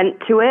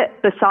went to it,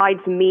 besides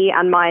me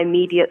and my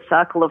immediate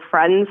circle of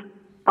friends,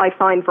 I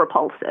find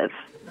repulsive.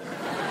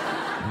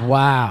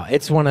 Wow,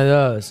 it's one of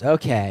those.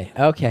 Okay.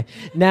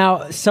 Now,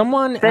 They're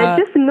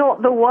just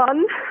not the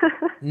one.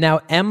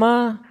 Now,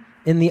 Emma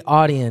in the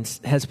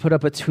audience has put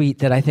up a tweet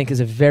that I think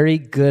is a very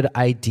good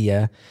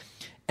idea.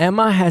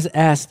 Emma has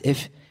asked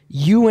if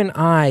you and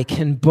I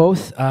can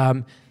both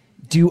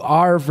do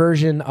our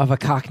version of a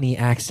Cockney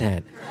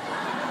accent.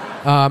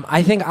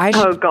 I think I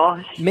should... Oh,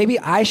 gosh. Maybe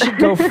I should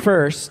go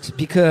first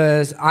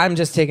because I'm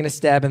just taking a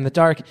stab in the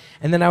dark.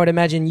 And then I would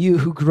imagine you,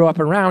 who grew up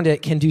around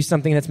it, can do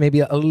something that's maybe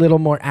a little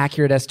more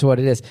accurate as to what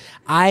it is.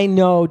 I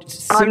know...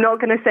 I'm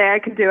not going to say I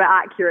can do it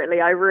accurately.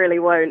 I really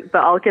won't,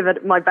 but I'll give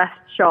it my best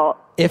shot.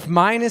 If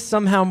mine is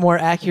somehow more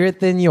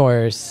accurate than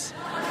yours...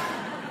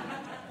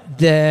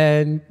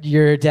 then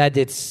your dad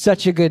did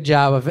such a good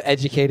job of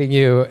educating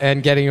you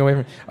and getting you away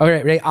from... All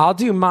right, Ray, I'll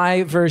do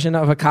my version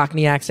of a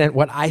Cockney accent,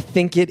 what I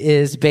think it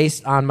is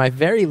based on my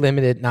very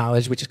limited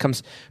knowledge, which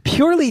comes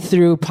purely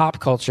through pop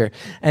culture.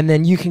 And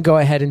then you can go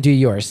ahead and do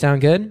yours.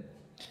 Sound good?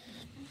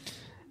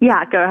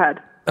 Yeah, go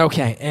ahead.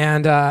 Okay,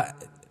 and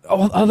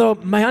although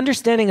my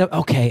understanding of...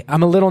 Okay,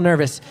 I'm a little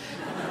nervous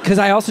because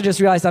I also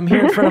just realized I'm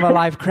here in front of a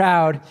live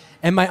crowd.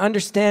 And my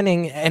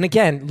understanding, and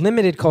again,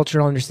 limited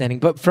cultural understanding,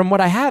 but from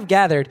what I have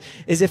gathered,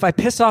 is if I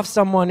piss off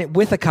someone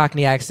with a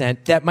Cockney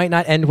accent, that might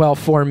not end well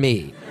for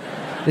me.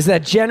 Is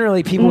that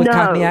generally people with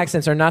Cockney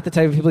accents are not the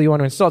type of people you want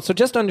to insult. So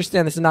just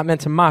understand this is not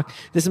meant to mock.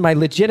 This is my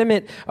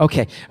legitimate,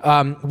 let's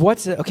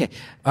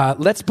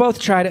both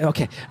try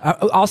to,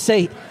 I'll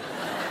say...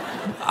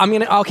 I'm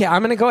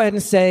gonna go ahead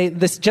and say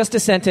this, just a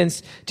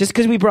sentence, just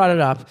because we brought it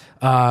up.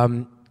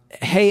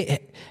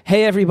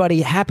 Hey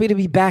everybody, happy to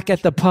be back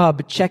at the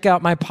pub. Check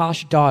out my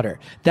posh daughter.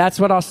 That's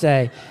what I'll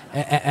say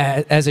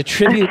as a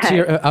tribute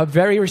to a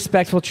very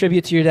respectful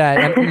tribute to your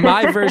dad. And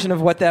my version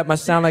of what that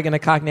must sound like in a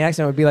Cockney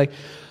accent would be like,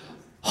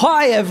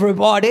 hi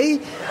everybody,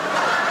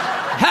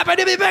 happy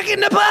to be back in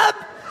the pub.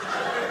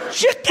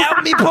 Check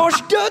out me posh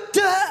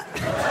daughter.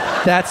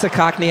 That's a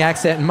Cockney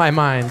accent in my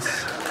mind.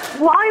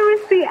 Why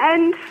was the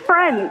end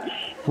French?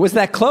 Was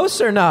that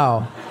close or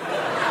no?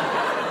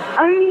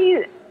 I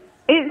mean,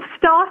 it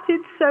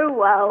started so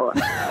well,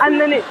 and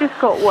then it just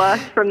got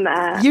worse from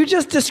there. You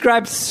just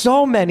described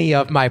so many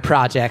of my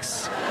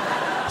projects.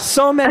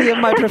 so many of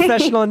my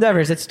professional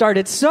endeavors. It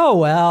started so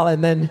well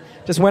and then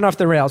just went off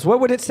the rails. What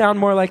would it sound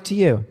more like to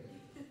you?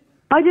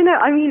 I don't know.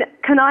 I mean,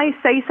 can I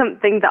say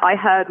something that I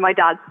heard my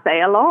dad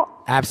say a lot?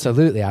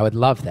 Absolutely. I would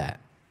love that.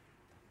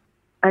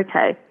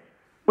 Okay.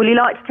 Will you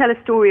like to tell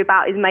a story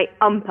about his mate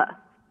Umper?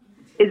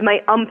 His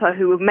mate Umper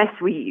who would mess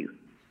with you.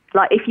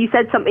 Like, if you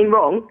said something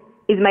wrong,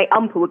 his mate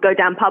Umper would go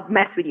down pub,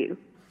 mess with you.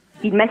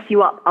 He'd mess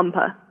you up,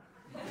 Umper.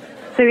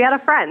 So he had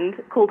a friend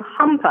called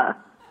Humper.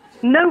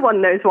 No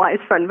one knows why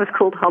his friend was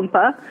called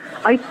Humper.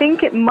 I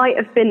think it might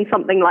have been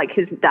something like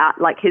his dad,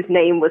 like his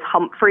name was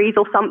Humphreys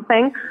or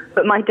something,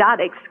 but my dad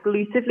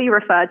exclusively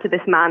referred to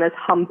this man as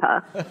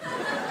Humper.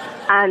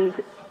 And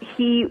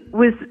he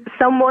was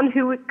someone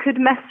who could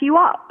mess you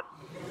up.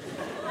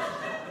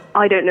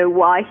 I don't know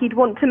why he'd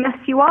want to mess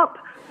you up,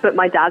 but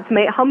my dad's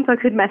mate Humper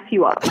could mess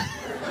you up.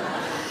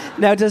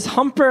 Now, does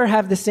Humper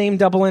have the same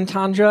double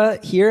entendre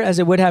here as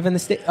it would have in the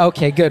States?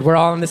 Okay, good. We're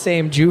all on the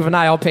same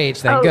juvenile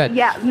page then. Oh, good.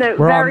 yeah, no,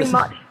 We're very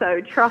much so.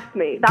 Trust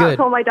me. That's Good.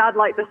 why my dad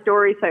liked the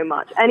story so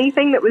much.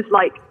 Anything that was,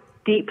 like,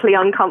 deeply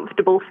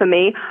uncomfortable for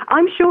me,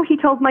 I'm sure he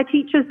told my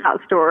teachers that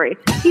story.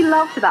 He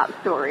loved that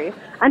story.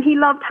 And he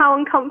loved how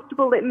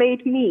uncomfortable it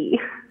made me.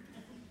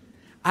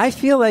 I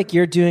feel like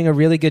you're doing a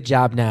really good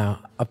job now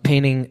of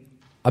painting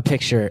a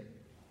picture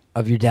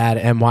of your dad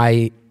and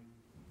why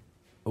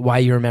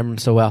you remember him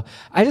so well.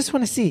 I just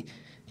want to see,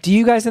 do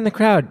you guys in the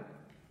crowd,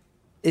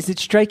 is it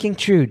striking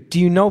true? Do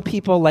you know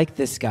people like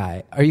this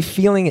guy? Are you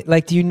feeling it?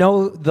 Like, do you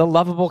know the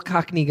lovable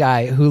Cockney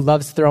guy who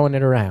loves throwing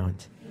it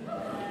around?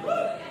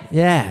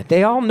 Yeah,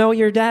 they all know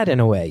your dad in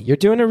a way. You're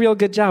doing a real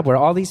good job where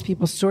all these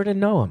people sort of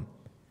know him.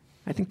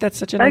 I think that's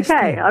such a nice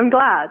Okay, thing. I'm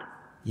glad.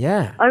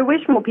 Yeah, I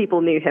wish more people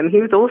knew him. He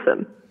was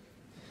awesome.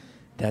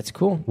 that's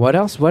cool. What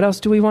else? What else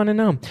do we want to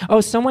know?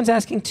 Oh, someone's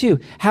asking too,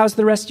 how's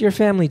the rest of your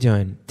family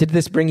doing? Did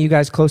this bring you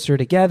guys closer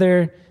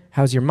together?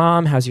 How's your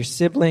mom? How's your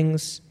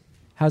siblings?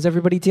 How's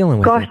everybody dealing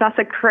with Gosh, it? that's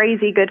a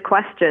crazy good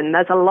question.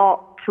 There's a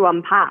lot to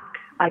unpack,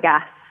 I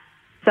guess.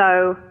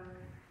 So,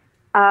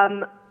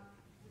 I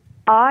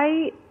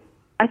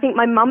think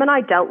my mum and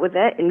I dealt with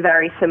it in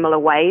very similar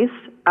ways.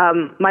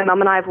 My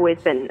mum and I have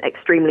always been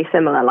extremely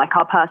similar. Like,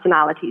 our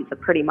personalities are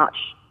pretty much,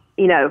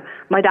 you know,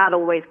 my dad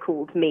always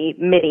called me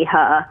Mini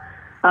her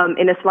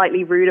in a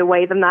slightly ruder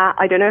way than that.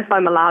 I don't know if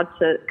I'm allowed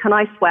to. Can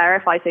I swear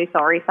if I say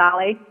sorry,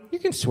 Sally? You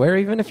can swear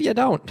even if you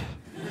don't.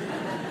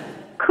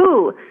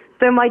 Cool.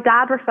 So my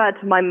dad referred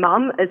to my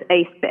mum as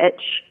ace bitch,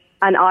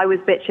 and I was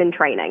bitch in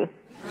training.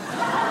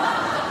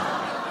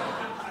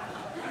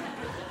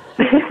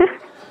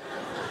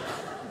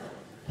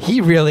 He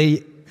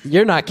really,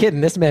 you're not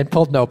kidding, this man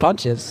pulled no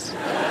punches.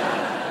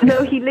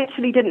 No, he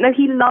literally didn't. No,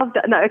 he loved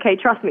us. No, okay,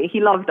 trust me, he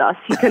loved us.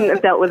 He couldn't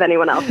have dealt with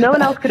anyone else. No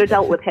one else could have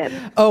dealt with him.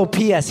 Oh,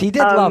 P.S., he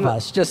did love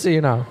us, just so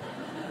you know.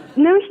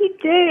 No, he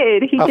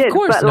did. He Of did.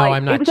 course, but, no, like,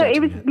 I'm not it was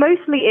judging you.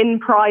 mostly in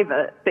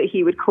private that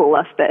he would call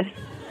us this.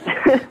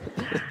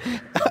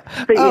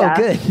 But Oh, yeah.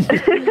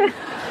 good.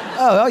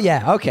 oh,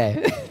 yeah,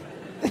 okay.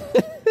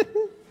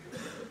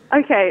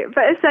 Okay,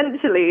 but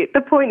essentially,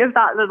 the point of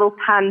that little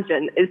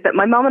tangent is that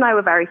my mum and I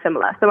were very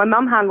similar. So my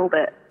mum handled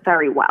it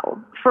very well.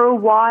 For a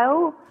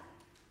while,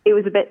 it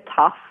was a bit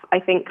tough. I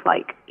think,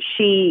 like,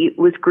 she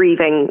was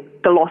grieving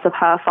the loss of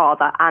her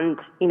father and,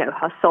 you know,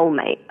 her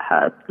soulmate,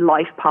 her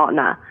life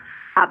partner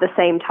at the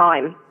same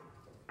time.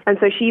 And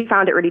so she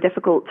found it really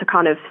difficult to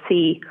kind of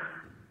see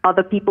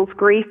other people's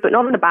grief, but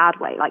not in a bad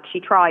way. Like, she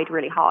tried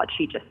really hard.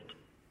 She just,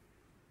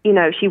 you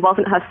know, she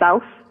wasn't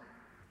herself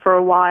for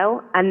a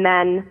while. And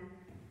then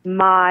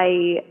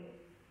my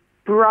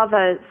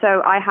brother,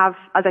 so I have,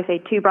 as I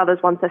say, 2 brothers,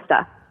 1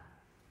 sister.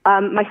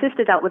 My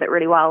sister dealt with it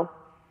really well.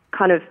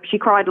 Kind of, she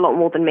cried a lot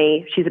more than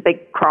me. She's a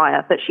big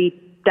crier, but she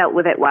dealt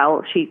with it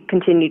well. She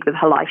continued with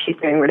her life. She's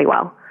doing really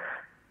well.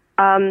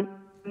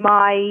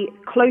 My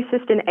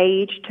closest in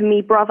age to me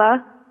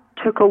brother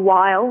took a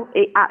while.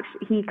 It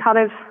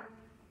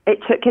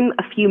took him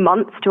a few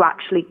months to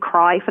actually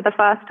cry for the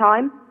first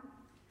time,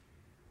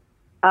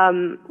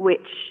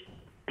 which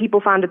people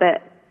found a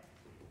bit,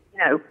 you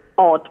know,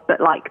 odd,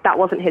 but, like, that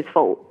wasn't his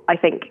fault. I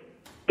think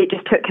it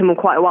just took him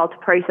quite a while to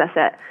process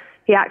it.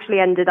 He actually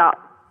ended up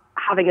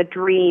having a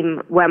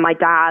dream where my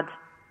dad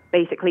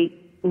basically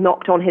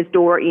knocked on his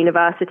door at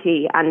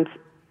university and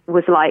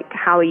was like,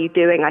 "How are you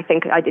doing? I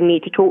think I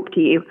need to talk to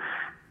you."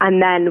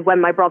 And then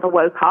when my brother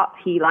woke up,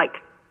 he, like,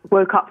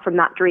 woke up from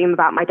that dream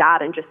about my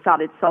dad and just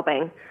started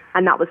sobbing.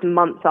 And that was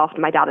months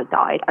after my dad had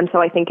died. And so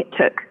I think it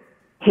took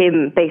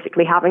him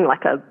basically having,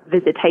 like, a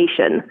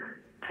visitation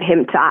for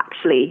him to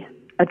actually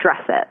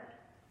address it.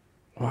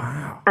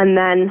 Wow. And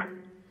then,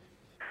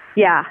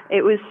 yeah,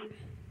 it was,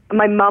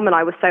 my mum and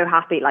I were so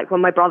happy. Like,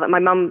 when my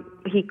mum,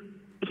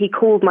 he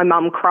called my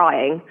mum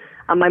crying,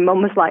 and my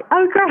mum was like,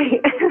 "Oh,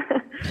 great."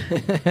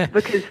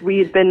 Because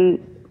we'd been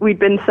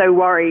so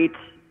worried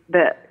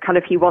that kind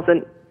of he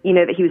wasn't, you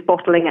know, that he was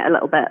bottling it a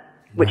little bit,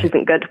 which Right.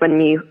 isn't good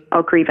when you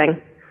are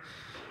grieving.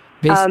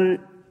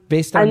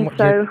 Based on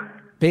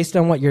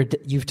what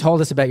you've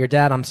told us about your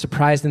dad, I'm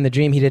surprised in the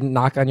dream he didn't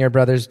knock on your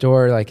brother's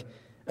door. Like,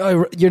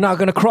 Oh, you're not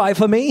going to cry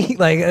for me?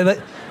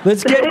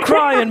 Let's get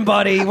crying,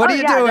 buddy. What are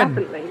you doing?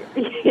 Definitely.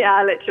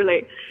 Yeah,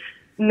 literally.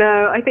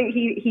 No, I think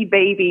he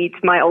babied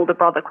my older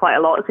brother quite a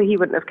lot, so he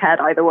wouldn't have cared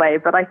either way.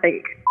 But I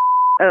think,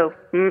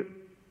 the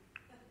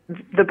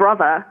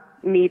brother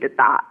needed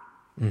that.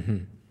 Mm-hmm.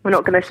 We're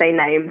not going to say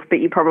names, but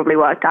you probably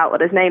worked out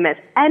what his name is.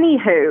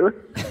 Anywho,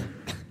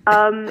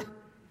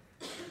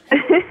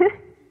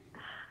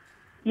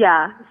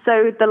 yeah.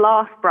 So the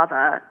last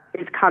brother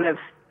is kind of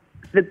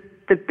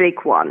the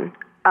big one.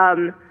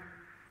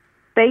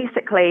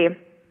 Basically,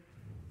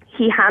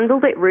 he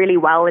handled it really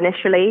well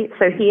initially.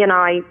 So he and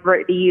I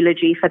wrote the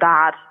eulogy for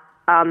Dad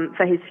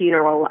for his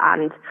funeral,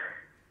 and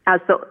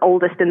as the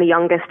oldest and the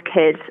youngest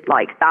kid,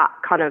 like that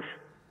kind of,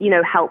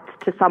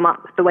 helped to sum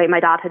up the way my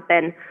dad had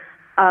been.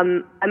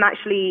 I'm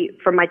actually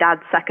from my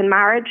dad's second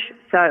marriage,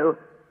 so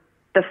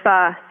the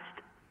first,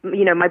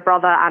 my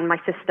brother and my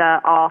sister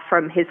are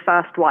from his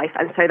first wife,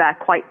 and so they're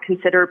quite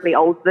considerably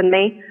older than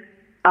me.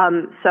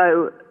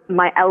 So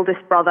my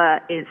eldest brother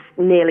is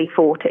nearly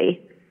 40.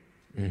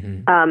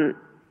 Mm-hmm.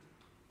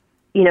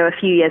 A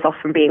few years off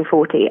from being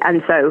 40,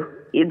 and so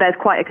there's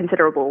quite a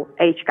considerable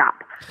age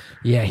gap.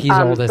 Yeah, he's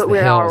old as the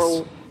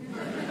hills.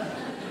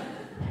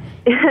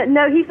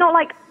 No, he's not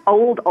like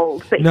old,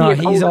 but no,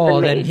 he's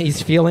old, than me. And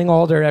he's feeling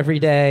older every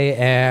day,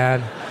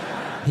 and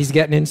he's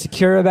getting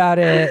insecure about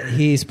it.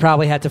 He's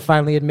probably had to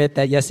finally admit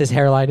that yes, his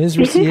hairline is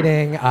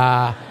receding.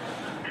 I'm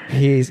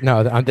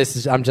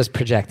just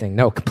projecting.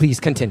 No, please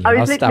continue. I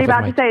was literally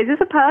about to say, is this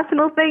a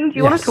personal thing? Do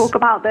you want to talk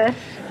about this?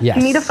 Yes.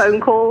 Do you need a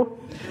phone call?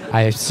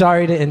 I'm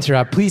sorry to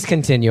interrupt. Please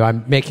continue.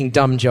 I'm making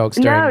dumb jokes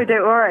during... No,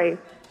 don't worry.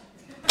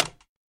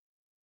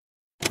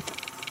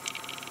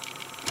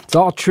 It's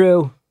all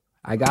true.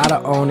 I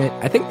gotta own it.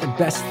 I think the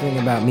best thing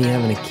about me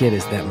having a kid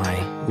is that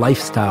my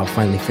lifestyle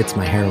finally fits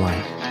my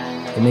hairline.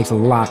 It makes a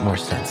lot more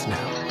sense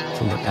now.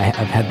 So look, I've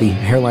had the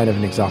hairline of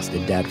an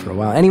exhausted dad for a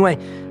while. Anyway,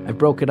 I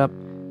broke it up.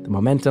 The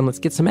momentum. Let's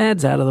get some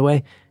ads out of the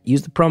way.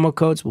 Use the promo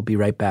codes. We'll be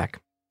right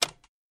back.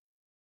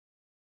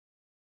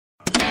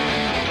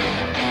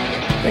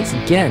 Thanks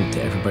again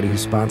to everybody who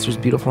sponsors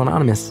Beautiful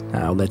Anonymous.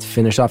 Now let's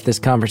finish off this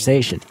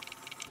conversation.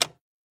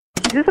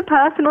 Is this a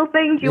personal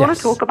thing? Do you want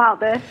to talk about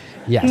this?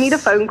 Yes. Do you need a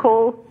phone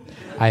call?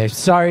 I'm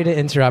sorry to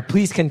interrupt.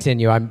 Please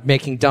continue. I'm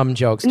making dumb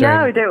jokes during...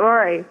 No, don't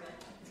worry.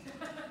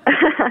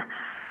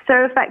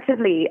 So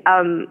effectively,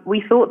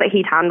 we thought that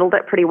he'd handled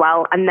it pretty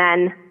well, and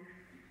then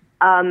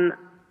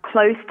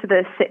close to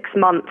the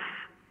 6-month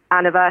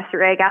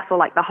anniversary, I guess, or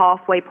like the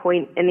halfway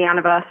point in the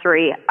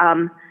anniversary,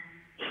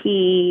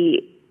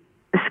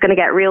 it's going to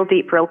get real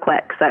deep real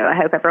quick, so I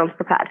hope everyone's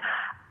prepared.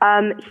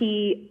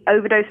 He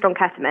overdosed on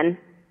ketamine,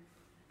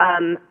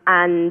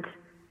 and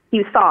he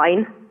was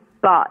fine,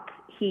 but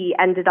he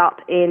ended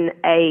up in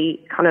a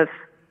kind of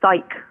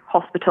psych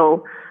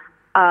hospital,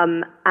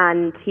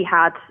 and he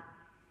had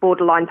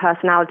borderline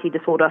personality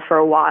disorder for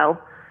a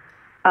while.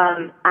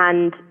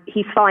 And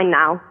he's fine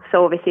now,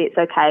 so obviously it's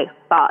okay,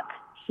 but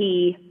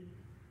he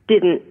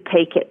didn't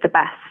take it the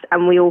best,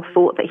 and we all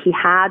thought that he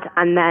had,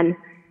 and then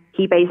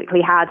he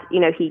basically had,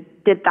 he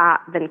did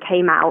that, then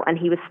came out, and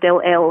he was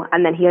still ill,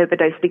 and then he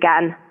overdosed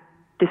again,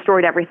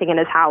 destroyed everything in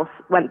his house,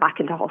 went back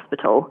into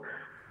hospital,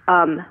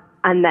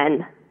 and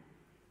then,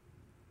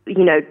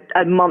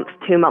 a month,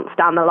 2 months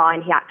down the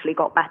line, he actually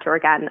got better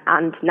again,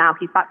 and now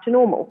he's back to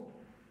normal.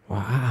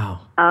 Wow.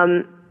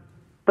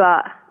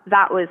 But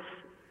that was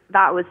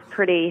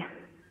pretty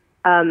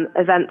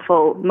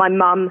eventful. My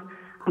mum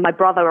and my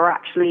brother were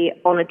actually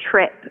on a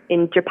trip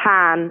in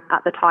Japan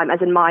at the time,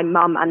 as in my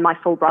mum and my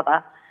full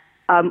brother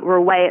were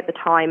away at the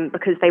time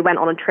because they went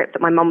on a trip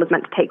that my mum was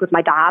meant to take with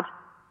my dad,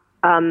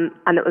 and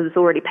it was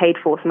already paid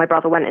for, so my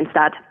brother went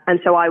instead. And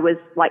so I was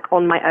like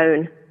on my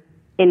own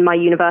in my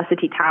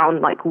university town,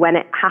 like when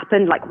it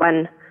happened, like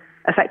when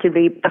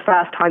effectively the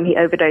first time he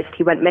overdosed,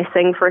 he went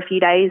missing for a few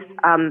days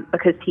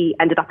because he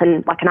ended up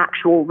in like an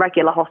actual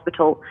regular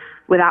hospital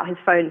without his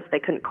phone, so they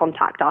couldn't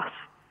contact us.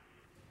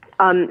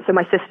 So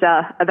my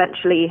sister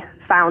eventually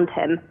found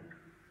him.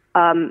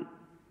 And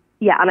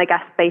I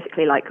guess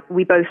basically like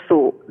we both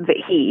thought that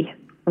he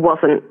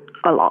wasn't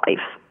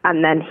alive,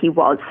 and then he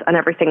was, and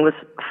everything was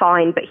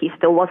fine, but he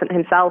still wasn't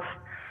himself.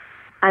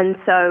 And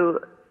so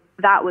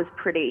that was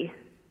pretty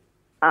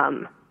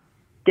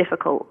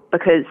difficult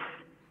because,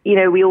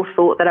 we all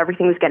thought that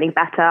everything was getting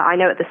better. I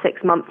know at the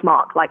 6-month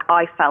mark, like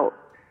I felt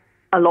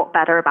a lot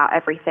better about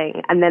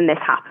everything. And then this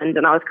happened,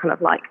 and I was kind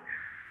of like,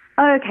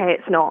 oh, okay,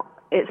 it's not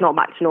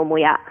back to normal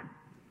yet.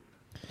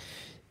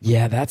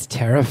 Yeah, that's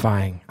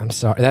terrifying. I'm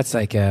sorry. That's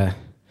like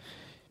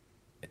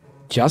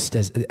just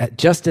as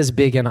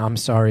big an I'm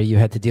sorry you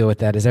had to deal with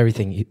that as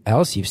everything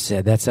else you've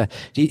said.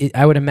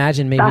 I would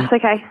imagine maybe that's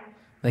okay.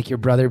 Like your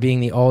brother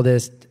being the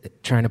oldest,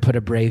 trying to put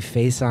a brave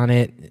face on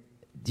it.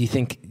 Do you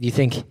think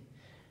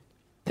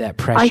that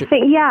pressure? I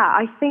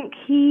think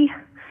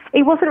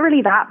it wasn't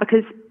really that,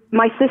 because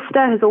my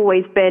sister has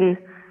always been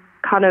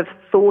kind of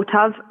thought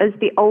of as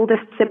the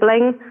oldest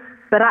sibling,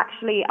 but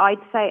actually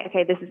I'd say,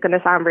 okay, this is going to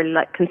sound really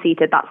like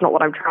conceited. That's not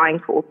what I'm trying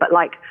for, but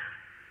like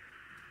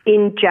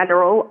in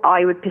general,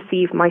 I would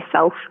perceive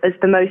myself as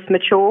the most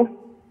mature,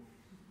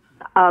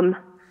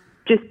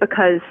 just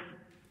because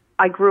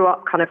I grew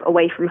up kind of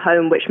away from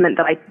home, which meant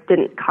that I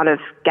didn't kind of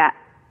get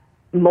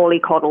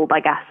mollycoddled, I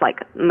guess.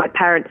 Like, my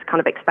parents kind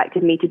of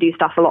expected me to do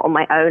stuff a lot on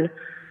my own.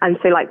 And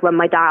so, like, when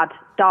my dad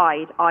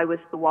died, I was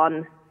the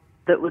one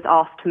that was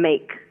asked to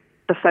make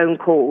the phone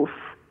calls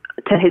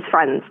to his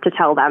friends to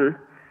tell them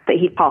that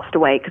he'd passed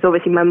away, because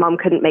obviously my mum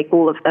couldn't make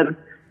all of them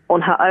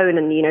on her own,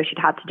 and, you know, she'd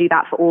had to do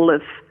that for all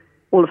of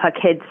her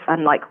kids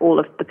and, like, all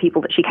of the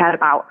people that she cared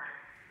about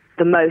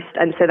the most.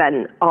 And so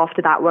then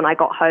after that, when I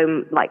got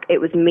home, like, it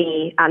was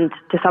me, and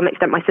to some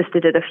extent my sister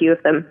did a few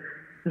of them,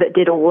 that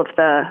did all of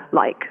the,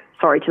 like,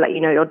 sorry to let you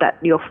know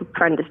your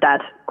friend is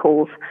dead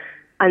calls.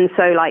 And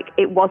so, like,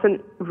 it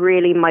wasn't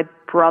really my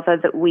brother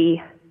that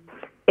we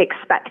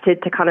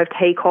expected to kind of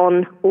take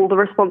on all the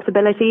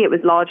responsibility. It was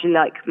largely,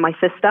 like, my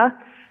sister.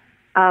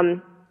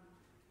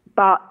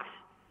 But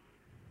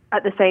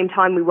at the same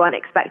time, we weren't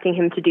expecting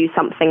him to do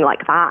something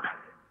like that.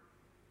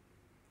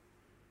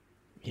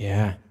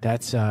 Yeah,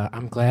 that's.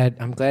 I'm glad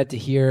to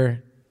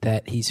hear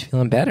that he's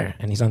feeling better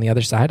and he's on the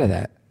other side of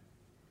that.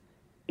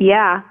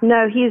 Yeah,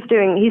 no, he's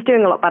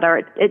doing a lot better.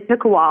 It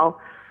took a while.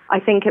 I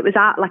think it was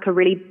at, like, a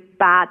really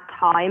bad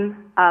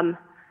time.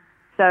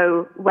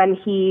 So when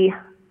he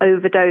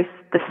overdosed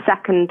the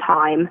second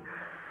time,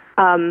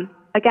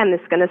 again,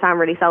 this is going to sound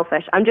really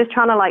selfish. I'm just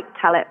trying to, like,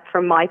 tell it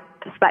from my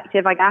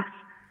perspective, I guess.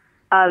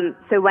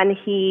 So when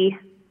he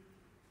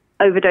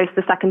overdosed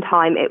the second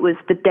time, it was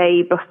the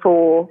day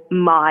before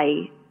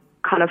my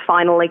kind of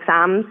final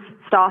exams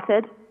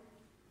started.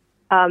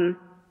 And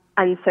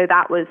so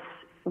that was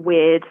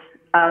weird.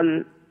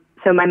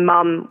 So my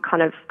mum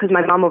kind of, because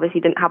my mum obviously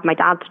didn't have my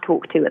dad to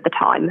talk to at the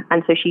time,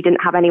 and so she didn't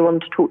have anyone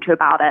to talk to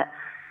about it.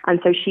 And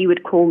so she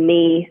would call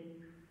me,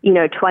 you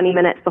know, 20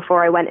 minutes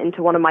before I went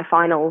into one of my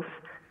finals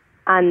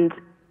and,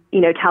 you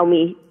know, tell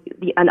me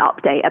an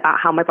update about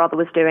how my brother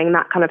was doing,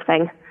 that kind of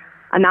thing.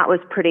 And that was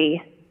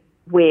pretty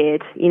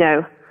weird, you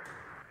know,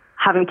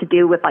 having to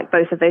deal with, like,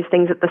 both of those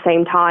things at the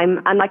same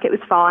time. And, like, it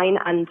was fine,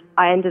 and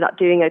I ended up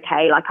doing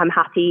okay. Like, I'm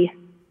happy,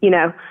 you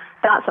know.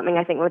 That's something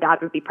I think my dad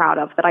would be proud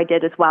of, that I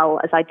did as well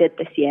as I did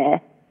this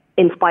year,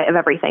 in spite of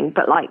everything.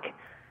 But, like,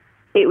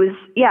 it was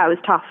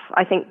tough.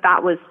 I think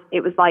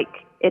it was like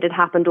it had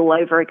happened all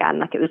over again.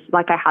 Like, it was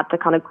like I had to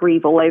kind of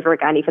grieve all over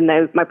again, even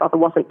though my brother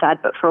wasn't dead,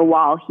 but for a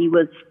while he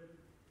was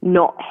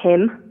not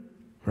him.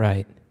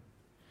 Right.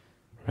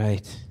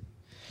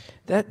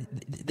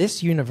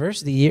 This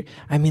university year,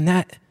 I mean,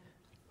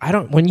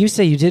 when you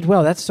say you did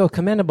well, that's so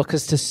commendable,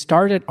 because to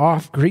start it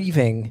off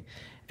grieving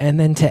and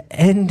then to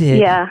end it.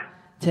 Yeah.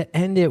 To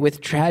end it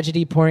with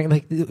tragedy pouring,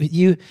 like,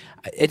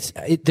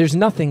 there's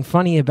nothing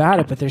funny about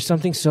it, but there's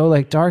something so,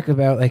 like, dark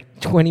about,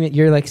 like, 20 minutes,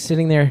 you're, like,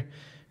 sitting there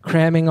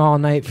cramming all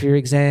night for your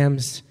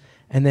exams,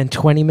 and then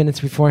 20 minutes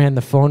beforehand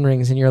the phone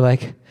rings and you're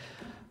like,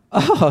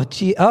 oh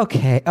gee,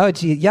 okay, oh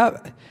gee,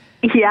 yep.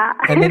 Yeah.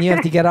 And then you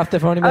have to get off the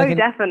phone and be like,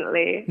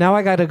 definitely. Now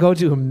I got to go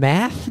do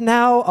math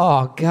now?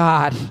 Oh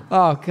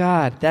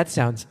God, that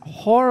sounds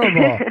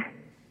horrible.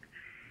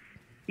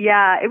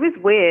 Yeah, it was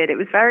weird. It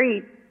was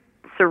very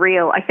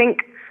surreal. I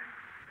think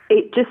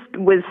it just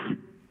was,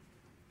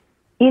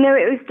 you know,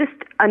 it was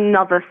just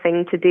another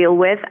thing to deal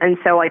with, and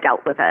so I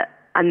dealt with it,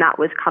 and that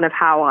was kind of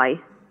how I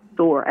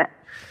saw it.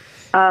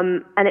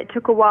 And it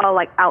took a while,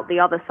 like, out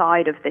the other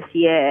side of this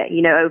year,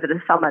 you know, over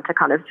the summer, to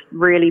kind of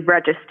really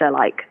register,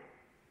 like,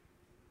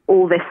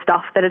 all this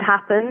stuff that had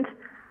happened.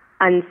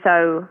 And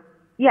so,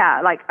 yeah,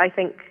 like, I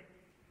think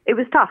it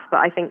was tough, but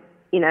I think,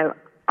 you know,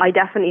 I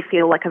definitely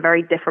feel like a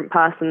very different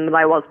person than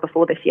I was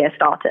before this year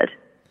started.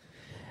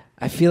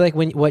 I feel like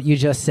what you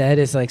just said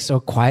is, like, so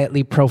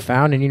quietly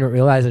profound, and you don't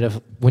realize it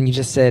when you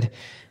just said,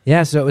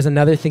 yeah, so it was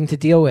another thing to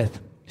deal with,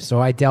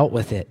 so I dealt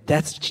with it.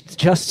 That's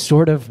just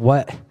sort of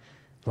what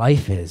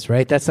life is,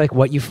 right? That's, like,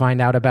 what you find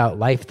out about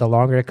life the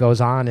longer it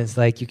goes on. Is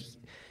like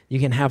you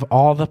can have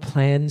all the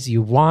plans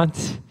you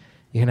want,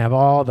 you can have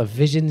all the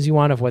visions you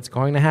want of what's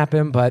going to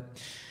happen, but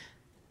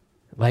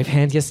life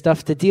hands you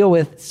stuff to deal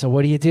with. So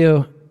what do?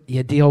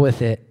 You deal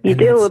with it. You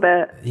deal with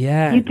it.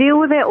 Yeah. You deal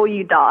with it or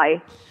you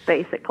die,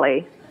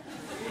 basically.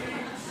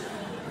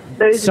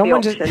 Those are the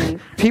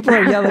options. People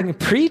are yelling,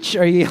 preach?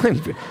 Are you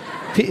yelling?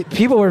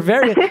 People were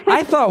very...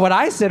 I thought what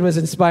I said was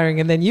inspiring,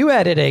 and then you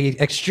added a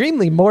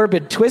extremely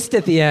morbid twist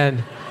at the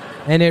end.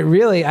 And it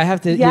really, I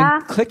have to,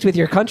 you clicked with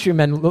your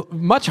countrymen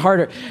much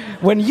harder.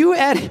 When you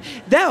add,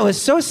 that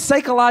was so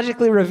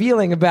psychologically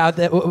revealing about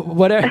that,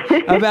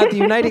 about the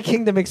United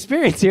Kingdom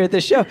experience here at the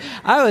show.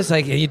 I was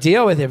like, you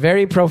deal with it,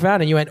 very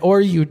profound. And you went,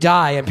 or you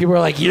die. And people were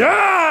like,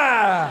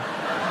 yeah!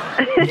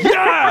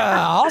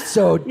 Yeah!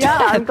 Also, yeah,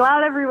 I'm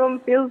glad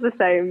everyone feels the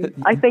same.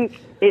 I think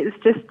it's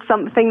just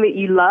something that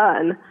you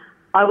learn.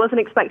 I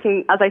wasn't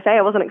expecting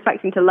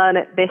to learn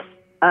it this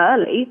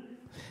early,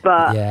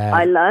 but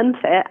I learned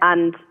it,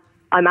 and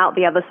I'm out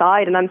the other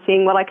side, and I'm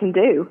seeing what I can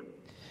do.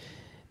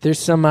 There's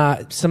some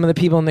of the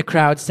people in the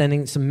crowd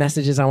sending some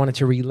messages I wanted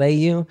to relay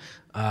you.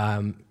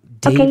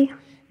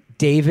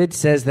 David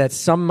says that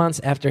some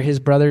months after his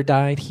brother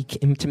died, he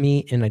came to me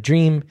in a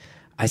dream.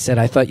 I said,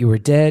 I thought you were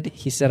dead.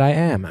 He said, I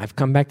am. I've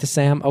come back to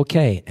say I'm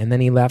okay. And then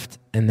he left,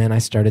 and then I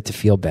started to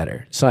feel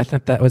better. So I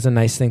thought that was a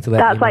nice thing to let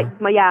you know.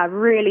 That's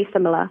really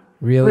similar.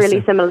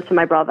 Really similar to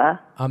my brother.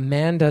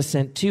 Amanda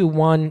sent 2.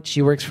 1,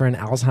 she works for an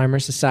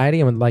Alzheimer's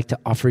society and would like to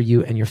offer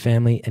you and your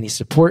family any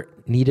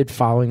support needed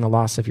following the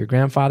loss of your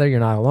grandfather.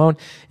 You're not alone.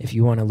 If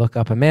you want to look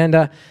up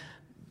Amanda,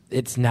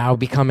 it's now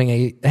becoming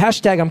a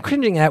hashtag I'm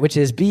cringing at, which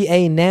is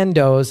BA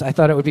Nando's. I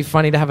thought it would be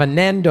funny to have a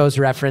Nando's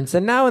reference.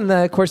 And now in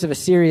the course of a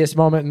serious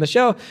moment in the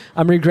show,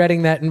 I'm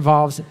regretting that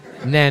involves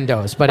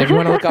Nando's. But if you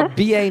want to look up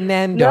BA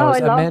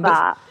Nando's,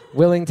 Amanda's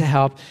willing to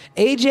help.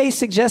 AJ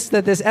suggests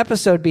that this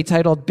episode be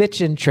titled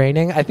Bitchin'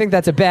 Training. I think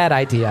that's a bad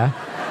idea.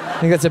 I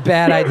think that's a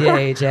bad idea,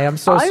 AJ. I'm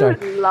so sorry. I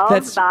would love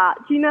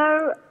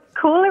that.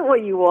 Call it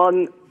what you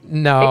want.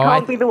 No. It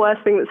can't be the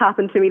worst thing that's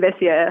happened to me this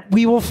year.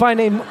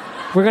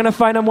 We're going to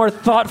find a more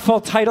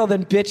thoughtful title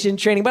than Bitchin'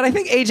 Training. But I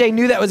think AJ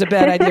knew that was a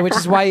bad idea, which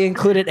is why he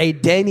included a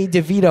Danny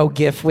DeVito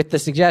gif with the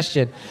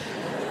suggestion.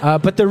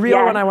 But the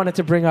real one I wanted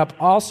to bring up,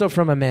 also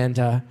from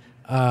Amanda,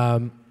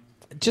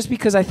 just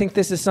because I think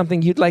this is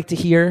something you'd like to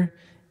hear.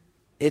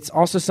 It's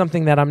also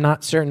something that I'm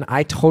not certain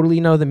I totally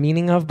know the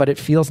meaning of, but it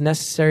feels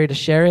necessary to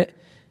share it.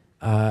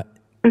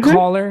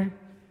 Caller,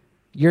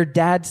 your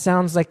dad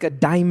sounds like a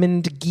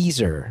diamond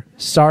geezer.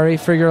 Sorry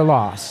for your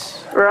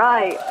loss.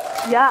 Right.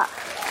 Yeah.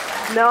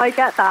 No, I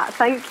get that.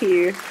 Thank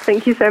you.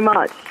 Thank you so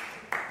much.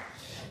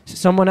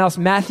 Someone else,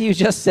 Matthew,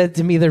 just said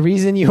to me, the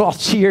reason you all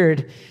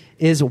cheered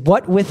is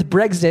what with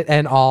Brexit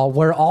and all,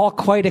 we're all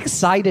quite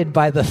excited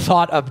by the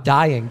thought of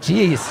dying.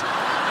 Jeez.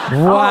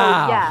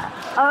 Wow.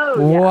 Oh,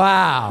 yeah.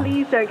 Wow.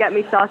 Please don't get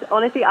me started.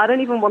 Honestly, I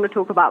don't even want to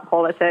talk about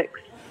politics.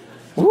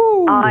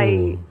 Ooh.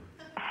 I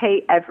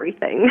hate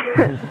everything.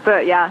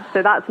 But yeah,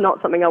 so that's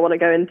not something I want to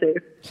go into.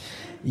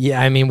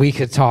 Yeah, I mean, we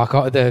could talk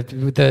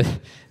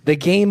the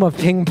game of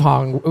ping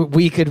pong.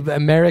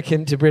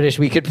 American to British,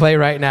 we could play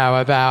right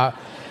now about.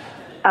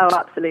 Oh,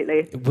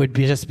 absolutely. It would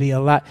just be a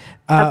lot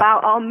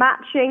about our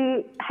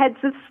matching heads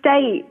of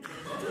state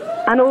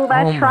and all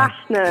their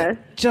trashness.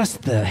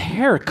 Just the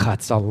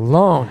haircuts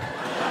alone.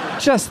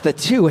 Just the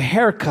 2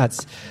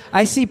 haircuts.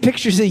 I see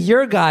pictures of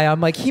your guy. I'm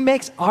like, he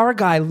makes our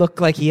guy look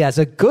like he has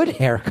a good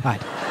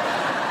haircut.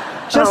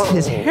 Just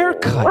his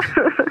haircut.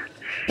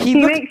 He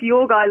makes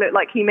your guy look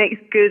like he makes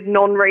good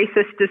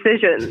non-racist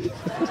decisions.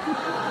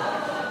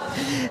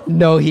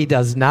 No, he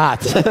does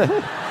not.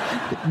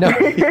 No,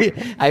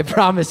 I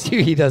promise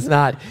you he does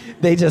not.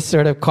 They just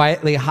sort of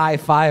quietly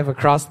high-five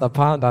across the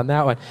pond on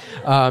that one.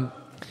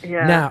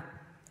 Now,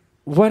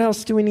 what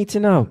else do we need to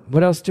know?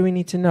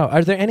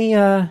 Are there any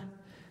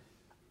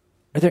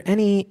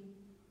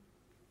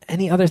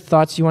other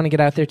thoughts you want to get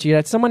out there to your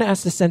dad? Someone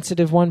asked a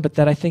sensitive one, but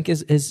that I think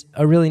is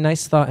a really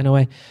nice thought in a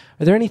way.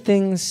 Are there any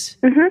things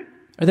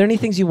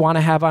you want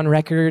to have on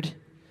record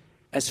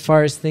as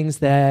far as things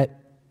that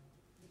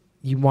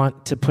you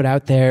want to put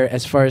out there,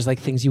 as far as like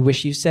things you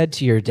wish you said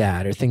to your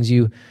dad, or things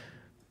you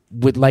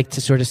would like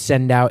to sort of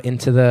send out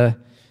into the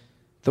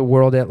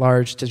world at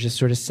large to just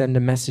sort of send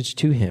a message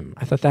to him?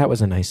 I thought that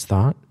was a nice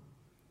thought.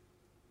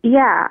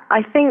 Yeah,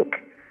 I think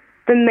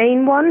the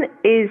main one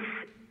is,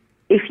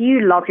 if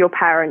you love your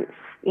parents,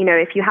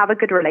 if you have a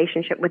good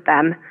relationship with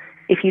them,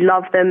 if you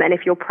love them and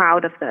if you're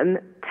proud of them,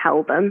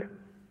 tell them.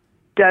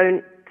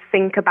 Don't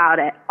think about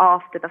it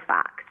after the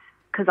fact.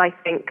 Because I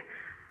think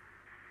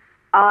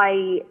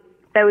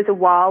there was a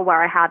while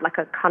where I had like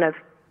a kind of,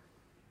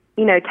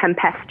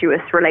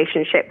 tempestuous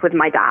relationship with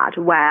my dad,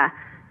 where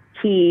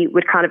he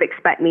would kind of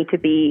expect me to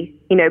be,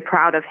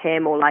 proud of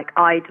him or like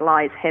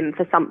idolize him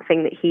for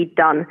something that he'd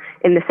done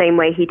in the same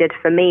way he did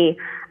for me.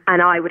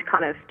 And I would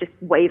kind of just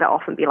wave it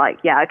off and be like,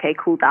 yeah, okay,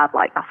 cool, Dad.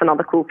 Like, that's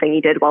another cool thing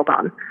you did. Well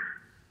done.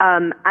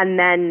 And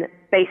then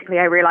basically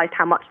I realized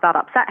how much that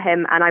upset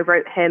him. And I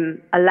wrote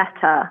him a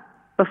letter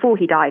before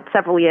he died,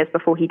 several years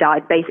before he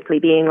died, basically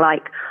being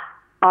like,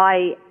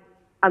 I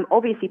am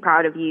obviously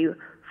proud of you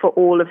for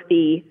all of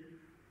the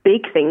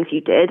big things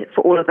you did,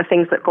 for all of the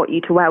things that got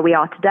you to where we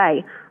are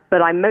today.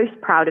 But I'm most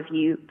proud of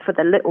you for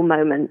the little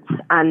moments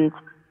and,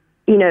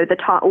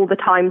 all the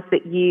times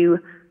that you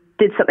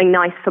did something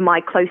nice for my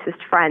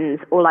closest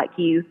friends, or like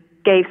you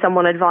gave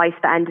someone advice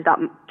that ended up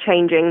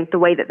changing the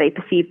way that they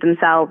perceived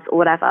themselves or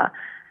whatever.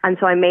 And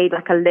so I made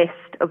like a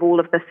list of all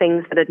of the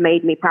things that had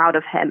made me proud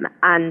of him.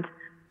 And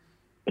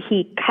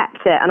he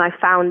kept it, and I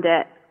found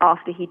it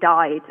after he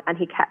died, and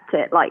he kept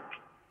it like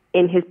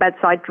in his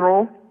bedside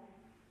drawer.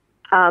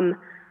 And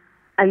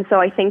so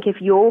I think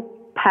if your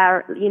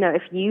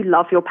if you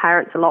love your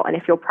parents a lot and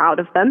if you're proud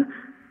of them,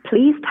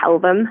 please tell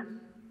them,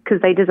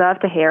 because they deserve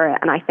to hear it.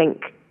 And I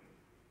think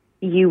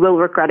you will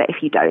regret it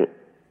if you don't.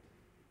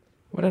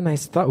 What a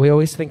nice thought. We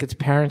always think it's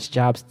parents'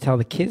 jobs to tell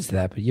the kids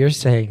that, but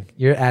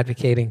you're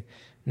advocating,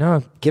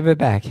 no, give it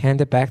back, hand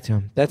it back to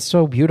them. That's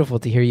so beautiful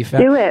to hear you.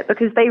 Do it,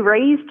 because they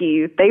raised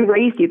you.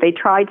 They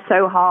tried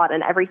so hard,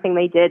 and everything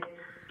they did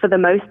for the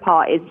most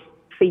part is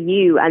for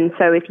you. And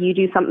so if you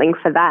do something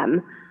for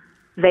them,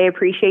 they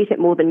appreciate it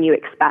more than you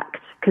expect.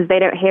 because they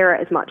don't hear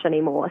it as much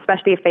anymore,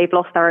 especially if they've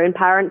lost their own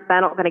parents.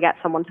 They're not going to get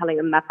someone telling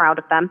them they're proud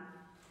of them.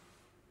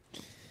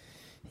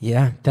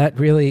 Yeah, that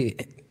really,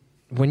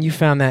 when you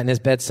found that in his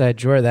bedside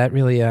drawer, that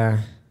really, I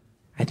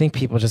think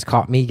people just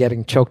caught me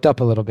getting choked up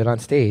a little bit on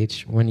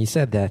stage when you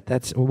said that.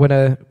 That's what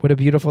a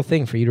beautiful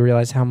thing for you to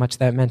realize how much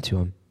that meant to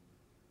him.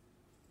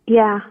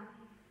 Yeah.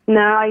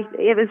 No,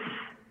 it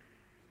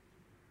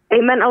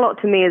meant a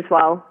lot to me as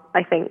well,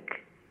 I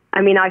think.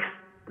 I mean, I've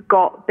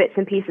got bits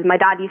and pieces. My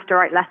dad used to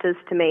write letters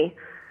to me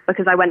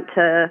because I went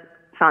to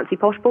fancy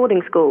posh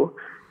boarding school.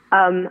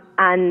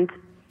 And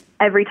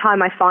every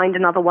time I find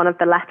another one of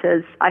the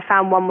letters, I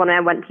found one when I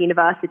went to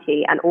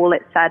university, and all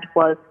it said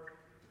was,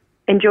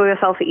 enjoy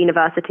yourself at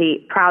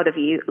university, proud of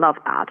you, love,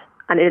 Dad.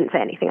 And it didn't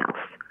say anything else.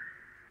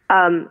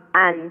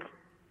 And,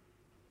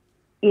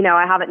 you know,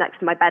 I have it next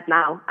to my bed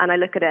now, and I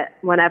look at it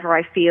whenever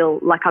I feel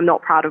like I'm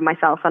not proud of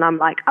myself, and I'm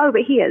like, oh,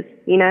 but he is.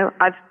 You know,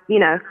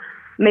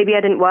 maybe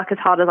I didn't work as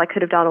hard as I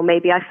could have done, or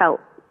maybe I felt,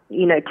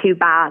 you know, too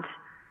bad,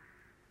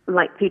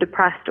 like too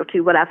depressed or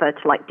too whatever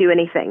to like do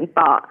anything.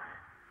 But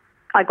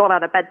I got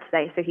out of bed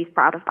today, so he's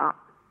proud of that.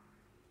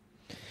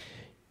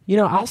 You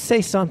know, I'll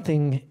say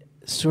something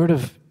sort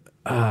of,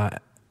 I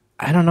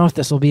don't know if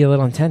this will be a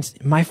little intense.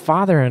 My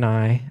father and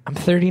I'm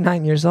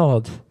 39 years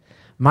old.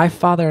 My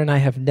father and I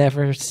have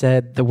never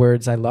said the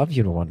words "I love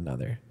you" to one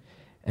another.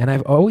 And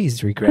I've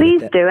always regretted that.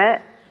 Please do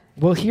it.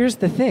 Well, here's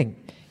the thing.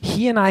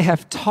 He and I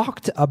have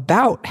talked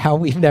about how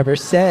we've never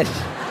said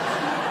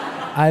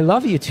 "I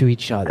love you" to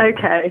each other.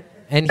 Okay.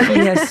 And he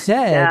has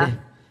said,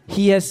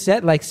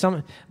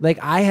 Yeah.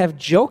 I have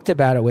joked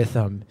about it with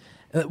him.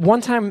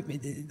 One time,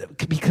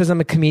 because I'm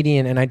a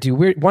comedian and I do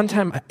weird, one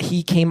time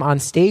he came on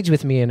stage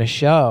with me in a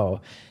show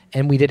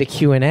and we did a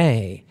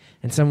Q&A,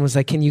 and someone was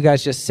like, can you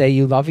guys just say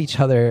you love each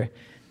other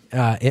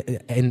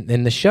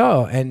in the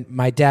show? And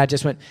my dad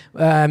just went,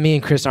 me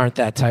and Chris aren't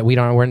that type.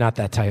 We're not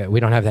that type. We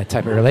don't have that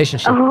type of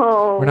relationship.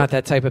 Oh. We're not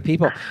that type of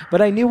people.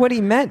 But I knew what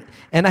he meant.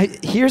 And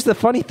here's the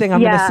funny thing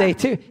I'm going to say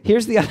too.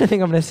 Here's the other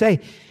thing I'm going to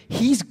say.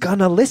 He's going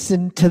to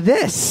listen to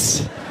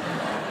this.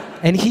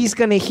 And he's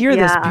going to hear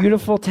this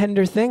beautiful,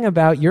 tender thing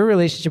about your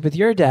relationship with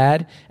your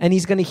dad, and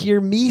he's going to hear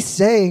me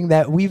saying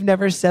that we've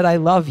never said I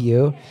love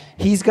you.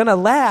 He's going to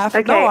laugh.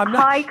 Okay, no, I'm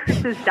not. Hi,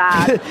 Chris's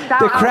dad.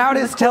 The crowd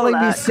is telling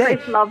me say.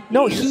 Chris loves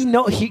No,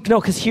 you.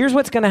 because here's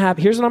what's going to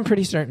happen. Here's what I'm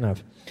pretty certain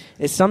of.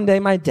 Is someday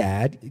my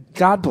dad,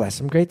 God bless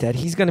him, great dad,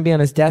 he's going to be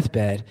on his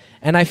deathbed,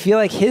 and I feel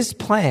like his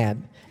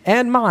plan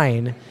and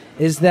mine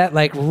is that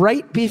like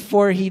right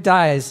before he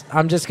dies,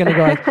 I'm just gonna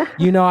go like,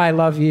 you know I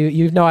love you.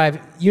 You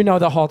know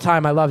the whole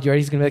time I loved you. Right?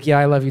 He's gonna be like, yeah,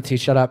 I love you too.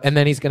 Shut up. And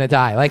then he's gonna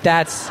die. Like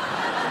that's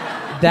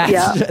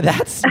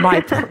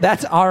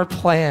that's our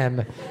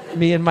plan,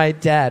 me and my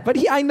dad. But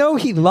I know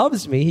he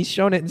loves me. He's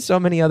shown it in so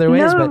many other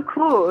ways. No, but of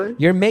course.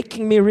 You're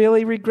making me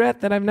really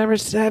regret that I've never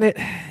said it.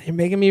 You're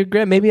making me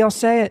regret. Maybe I'll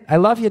say it. I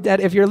love you, Dad.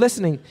 If you're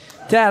listening,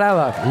 Dad, I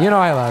love you. You know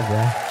I love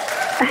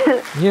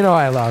you. You know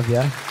I love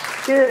you.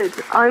 Good.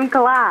 I'm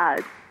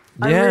glad.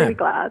 I'm really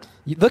glad.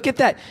 Look at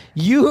that.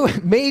 You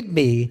made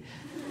me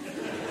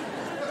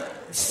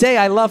say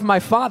I love my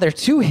father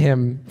to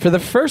him for the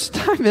first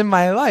time in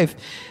my life.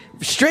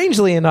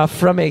 Strangely enough,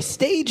 from a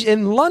stage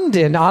in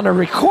London on a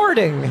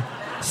recording.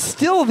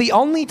 Still the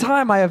only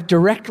time I have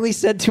directly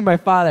said to my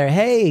father,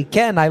 hey,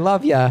 Ken, I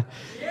love you.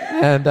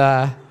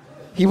 And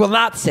he will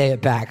not say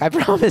it back. I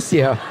promise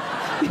you.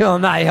 He will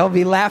not. He'll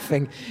be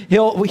laughing.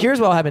 Here's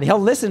what will happen. He'll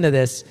listen to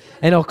this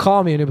and he'll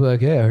call me and he'll be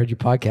like, hey, I heard your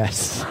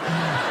podcast.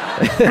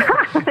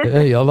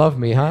 Hey, you'll love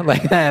me, huh?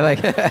 Like that.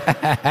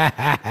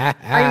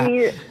 I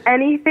mean,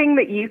 anything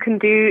that you can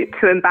do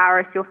to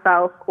embarrass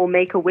yourself or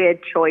make a weird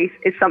choice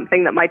is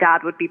something that my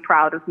dad would be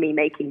proud of me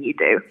making you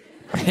do.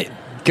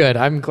 Good.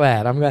 I'm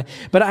glad.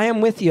 But I am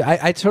with you.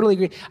 I totally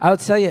agree. I'll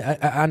tell you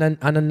on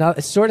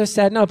another sort of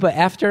sad note, but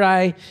after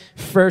I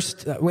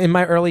first, in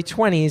my early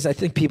 20s, I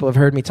think people have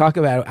heard me talk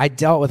about it, I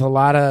dealt with a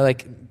lot of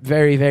like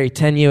very, very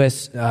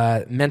tenuous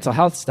mental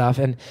health stuff.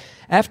 And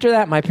after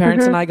that, my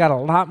parents and I got a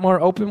lot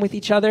more open with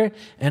each other,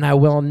 and I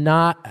will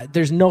not,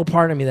 there's no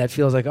part of me that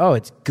feels like, oh,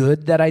 it's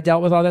good that I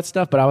dealt with all that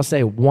stuff, but I will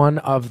say one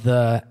of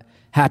the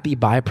happy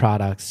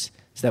byproducts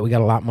is that we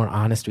got a lot more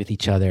honest with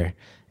each other,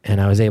 and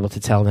I was able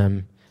to tell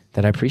them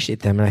that I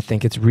appreciate them, and I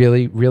think it's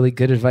really, really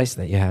good advice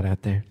that you had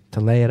out there to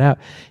lay it out.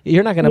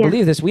 You're not going to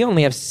believe this. We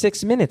only have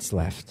 6 minutes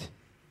left.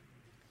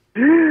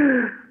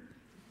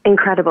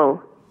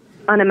 Incredible.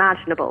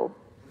 Unimaginable.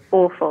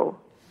 Awful.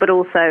 But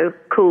also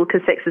cool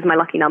because 6 is my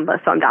lucky number,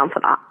 so I'm down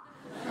for that.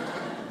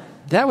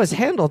 That was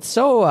handled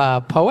so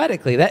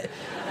poetically. That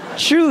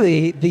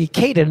truly the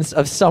cadence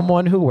of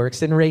someone who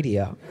works in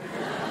radio.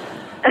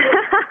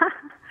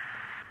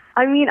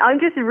 I mean, I'm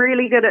just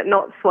really good at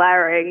not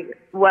swearing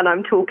when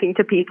I'm talking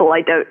to people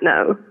I don't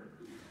know.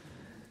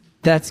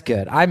 That's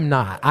good. I'm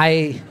not.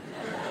 I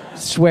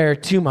swear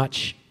too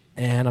much,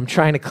 and I'm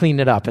trying to clean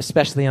it up,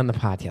 especially on the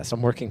podcast.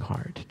 I'm working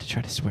hard to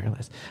try to swear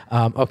less.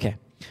 Okay.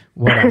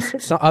 What else?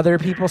 So other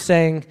people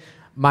saying,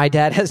 My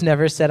dad has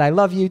never said I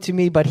love you to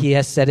me, but he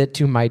has said it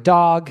to my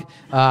dog.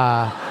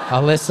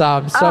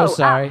 Alyssa, I'm so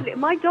sorry.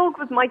 Absolutely. My dog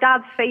was my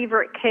dad's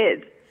favorite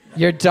kid.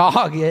 Your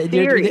dog?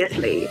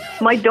 Seriously.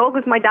 My dog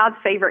was my dad's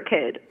favorite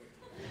kid.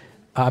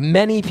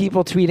 Many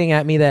people tweeting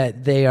at me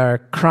that they are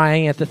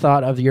crying at the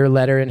thought of your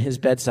letter in his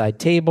bedside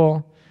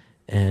table.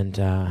 And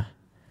I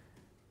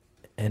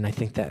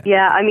think that...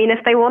 Yeah, I mean,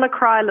 if they want to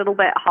cry a little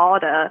bit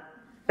harder,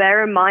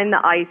 bear in mind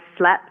that I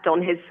slept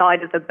on his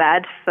side of the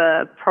bed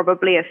for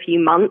probably a few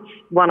months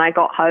when I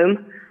got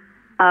home.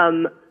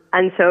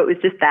 And so it was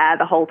just there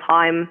the whole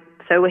time.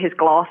 So were his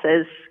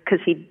glasses, because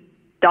he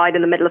died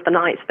in the middle of the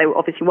night, so they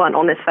obviously weren't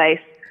on his face.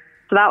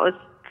 So that was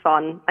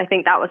fun. I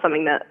think that was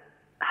something that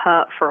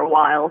hurt for a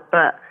while,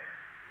 but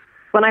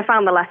when I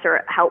found the letter,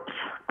 it helped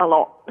a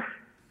lot.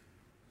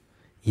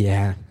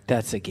 Yeah,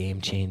 that's a game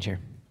changer.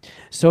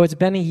 So it's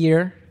been a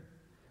year.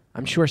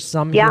 I'm sure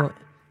some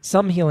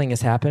healing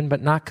has happened,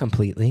 but not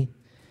completely.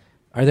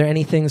 Are there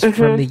any things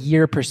from the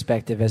year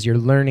perspective as you're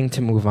learning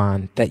to move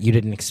on that you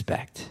didn't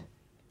expect?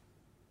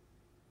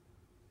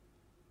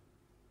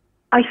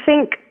 I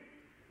think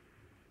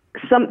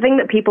something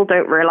that people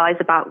don't realize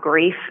about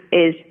grief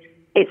is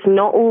it's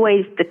not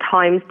always the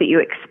times that you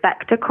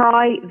expect to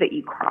cry that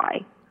you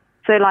cry.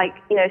 So like,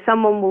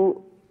 someone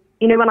will,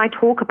 when I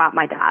talk about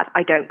my dad,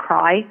 I don't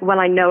cry. When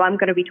I know I'm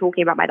going to be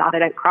talking about my dad, I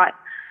don't cry.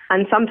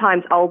 And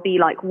sometimes I'll be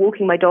like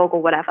walking my dog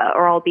or whatever,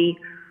 or I'll be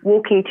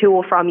walking to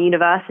or from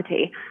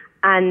university,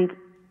 and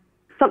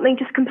something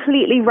just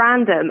completely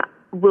random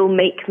will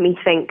make me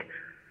think,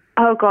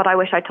 oh God, I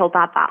wish I told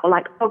Dad that. Or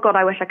like, oh God,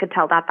 I wish I could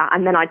tell Dad that.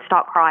 And then I'd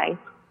start crying.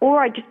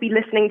 Or I'd just be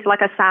listening to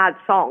like a sad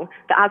song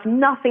that has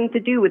nothing to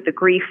do with the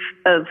grief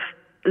of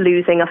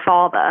losing a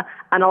father.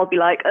 And I'll be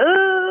like,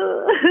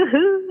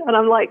 oh, and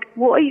I'm like,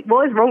 what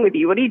is wrong with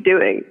you? What are you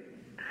doing?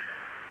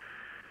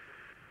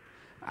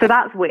 So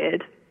that's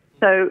weird.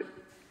 So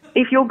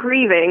if you're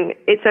grieving,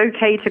 it's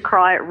okay to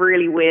cry at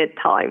really weird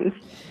times.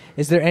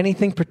 Is there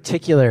anything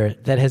particular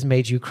that has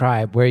made you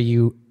cry where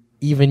you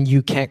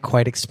can't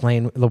quite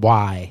explain the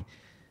why?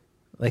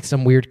 Like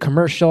some weird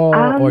commercial,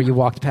 or you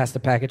walked past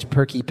the package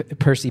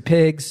Percy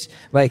Pigs,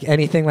 like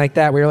anything like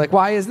that where you're like,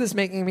 why is this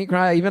making me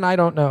cry? Even I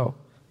don't know.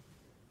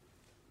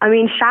 I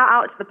mean, shout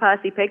out to the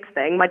Percy Pigs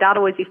thing. My dad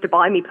always used to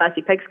buy me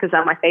Percy Pigs because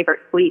they're my favorite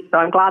sweet, so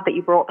I'm glad that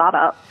you brought that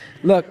up.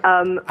 Look,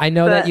 I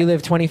know that you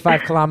live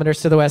 25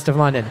 kilometers to the west of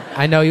London.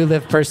 I know you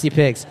live Percy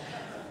Pigs.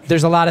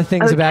 There's a lot of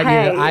things about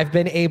you that I've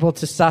been able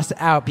to suss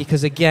out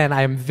because, again,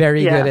 I am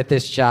very good at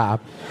this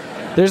job.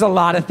 There's a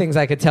lot of things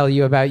I could tell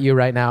you about you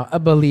right now.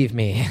 Believe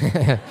me.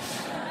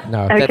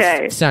 No,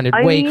 that sounded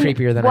way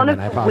creepier than I meant.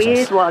 I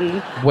apologize. One of the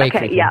weird ones. Way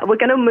creepier. Yeah, we're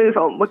going to move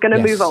on.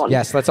 Move on.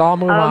 Yes, let's all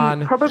move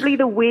on. Probably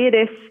the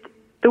weirdest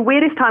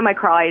time I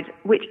cried,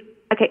 which,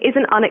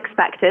 isn't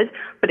unexpected,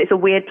 but it's a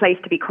weird place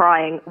to be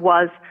crying,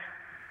 was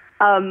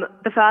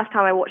the first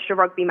time I watched a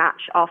rugby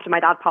match after my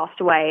dad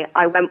passed away.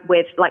 I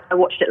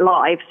watched it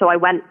live, so I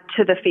went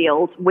to the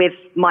field with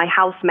my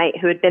housemate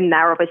who had been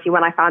there, obviously,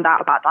 when I found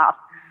out about Dad.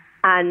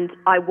 And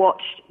I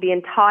watched the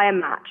entire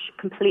match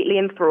completely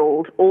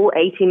enthralled, all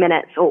 80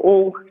 minutes, or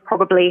all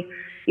probably,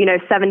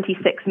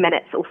 76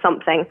 minutes or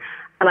something.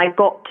 And I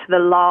got to the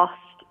last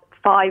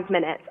 5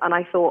 minutes and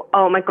I thought,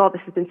 oh my God, this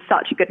has been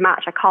such a good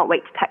match. I can't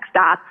wait to text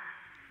Dad.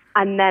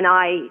 And then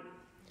I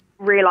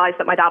realized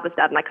that my dad was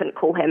dead and I couldn't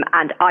call him.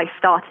 And I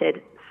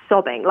started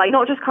sobbing, like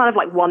not just kind of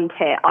like one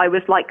tear. I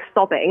was like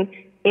sobbing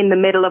in the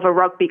middle of a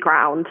rugby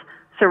ground,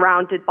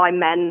 surrounded by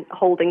men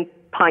holding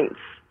pints.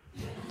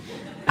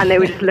 And they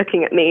were just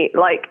looking at me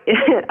like,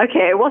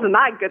 okay, it wasn't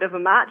that good of a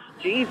match.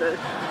 Jesus.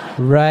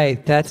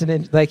 Right. That's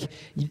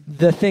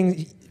the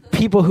thing.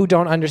 People who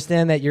don't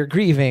understand that you're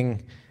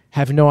grieving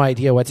have no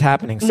idea what's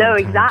happening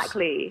sometimes. No,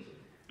 exactly.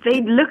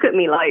 They look at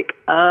me like,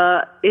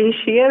 is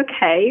she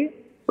okay?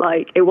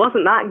 Like, it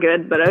wasn't that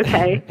good, but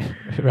okay.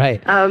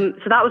 Right.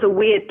 So that was a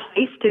weird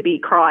place to be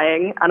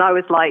crying. And I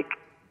was like,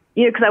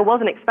 because I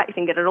wasn't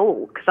expecting it at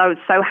all. Because I was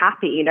so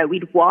happy,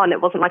 we'd won.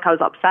 It wasn't like I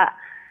was upset.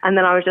 And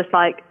then I was just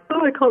like,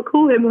 oh, I can't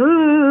call him.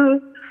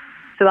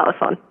 So that was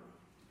fun.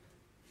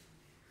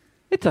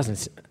 It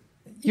doesn't...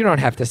 You don't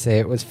have to say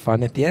it was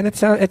fun at the end. It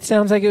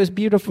sounds like it was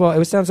beautiful.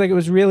 It sounds like it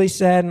was really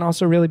sad and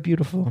also really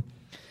beautiful.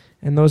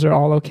 And those are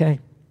all okay.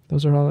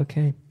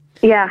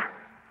 Yeah.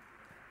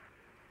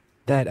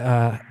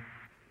 That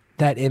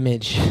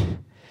image...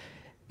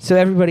 So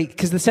everybody...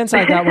 Because the sense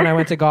I got when I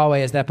went to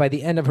Galway is that by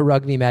the end of a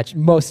rugby match,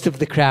 most of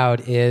the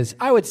crowd is,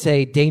 I would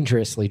say,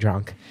 dangerously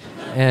drunk.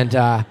 And...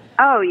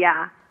 oh,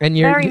 yeah. And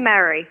you're very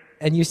merry.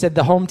 And you said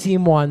the home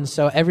team won,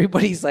 so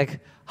everybody's like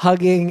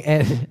hugging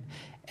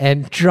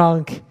and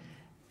drunk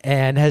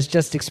and has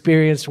just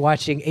experienced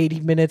watching 80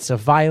 minutes of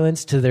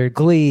violence to their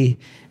glee,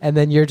 and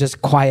then you're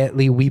just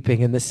quietly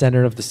weeping in the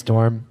center of the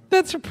storm.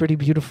 That's a pretty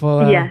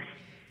beautiful yes.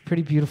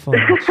 Pretty beautiful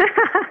image.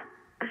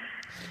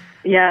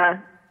 Yeah.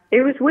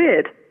 It was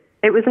weird.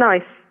 It was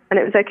nice, and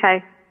it was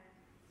okay.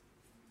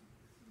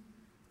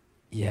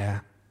 Yeah.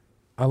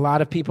 A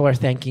lot of people are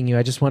thanking you.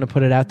 I just want to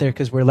put it out there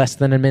because we're less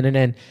than a minute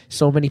in.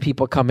 So many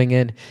people coming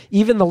in.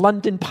 Even the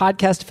London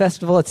Podcast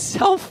Festival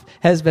itself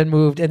has been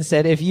moved and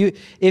said, if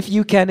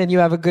you can and you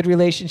have a good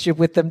relationship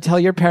with them, tell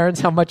your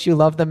parents how much you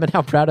love them and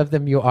how proud of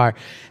them you are.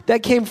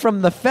 That came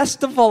from the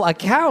festival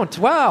account.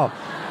 Wow.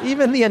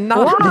 Even the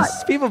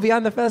anonymous people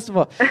beyond the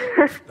festival.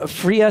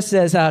 Freya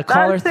says,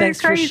 caller, so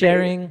thanks crazy. for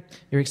sharing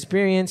your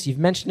experience. You've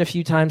mentioned a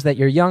few times that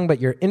you're young, but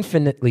you're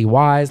infinitely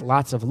wise.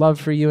 Lots of love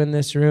for you in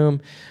this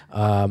room.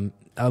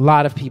 A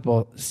lot of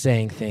people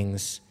saying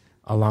things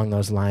along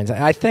those lines.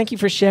 I thank you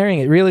for sharing.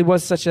 It really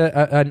was such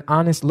an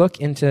honest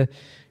look into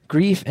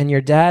grief and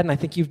your dad, and I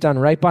think you've done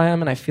right by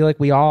him, and I feel like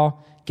we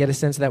all get a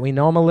sense that we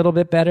know him a little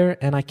bit better,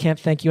 and I can't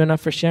thank you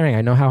enough for sharing.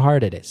 I know how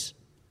hard it is.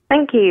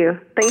 Thank you.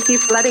 Thank you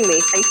for letting me.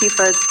 Thank you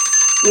for,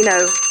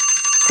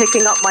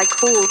 picking up my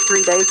call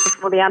 3 days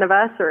before the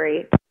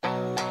anniversary.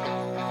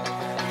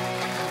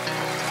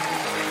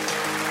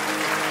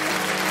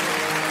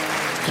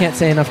 Can't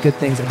say enough good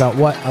things about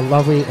what a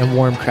lovely and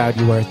warm crowd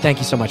you were. Thank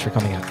you so much for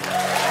coming out.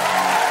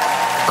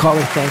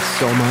 Caller, thanks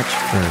so much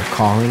for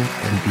calling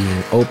and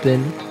being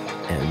open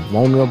and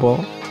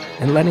vulnerable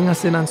and letting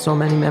us in on so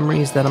many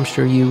memories that I'm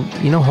sure you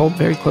hold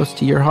very close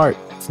to your heart.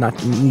 It's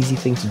not an easy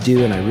thing to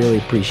do, and I really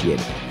appreciate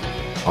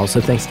it.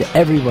 Also, thanks to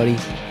everybody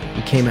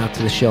who came out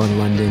to the show in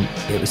London.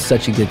 It was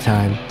such a good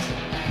time.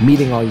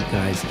 Meeting all you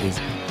guys is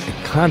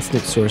a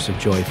constant source of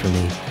joy for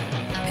me.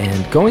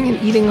 And going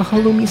and eating a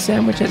halloumi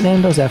sandwich at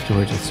Nando's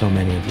afterwards with so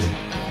many of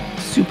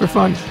you. Super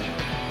fun.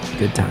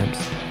 Good times.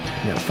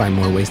 We gotta find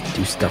more ways to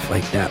do stuff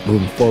like that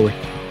moving forward.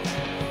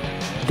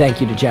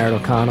 Thank you to Jared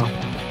O'Connell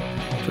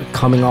for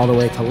coming all the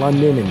way to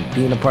London and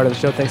being a part of the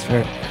show. Thanks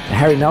to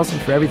Harry Nelson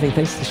for everything.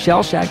 Thanks to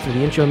Shell Shack for the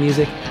intro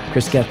music.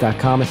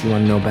 ChrisGeth.com if you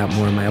want to know about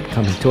more of my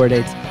upcoming tour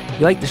dates. If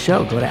you like the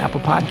show, go to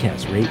Apple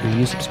Podcasts. Rate,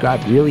 review,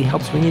 subscribe. Really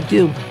helps when you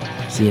do.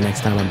 See you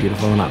next time on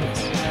Beautiful Anonymous.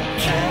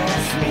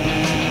 Kiss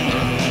me.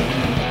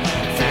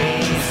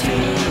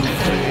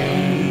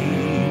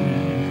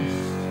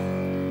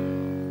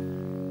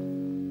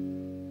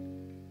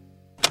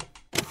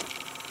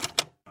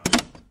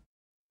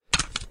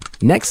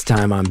 Next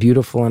time on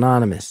Beautiful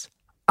Anonymous,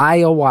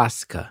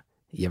 ayahuasca.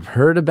 You've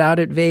heard about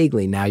it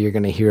vaguely. Now you're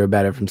going to hear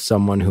about it from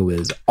someone who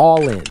is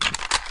all in.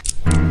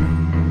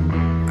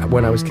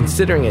 When I was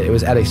considering it, it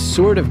was at a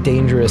sort of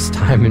dangerous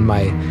time in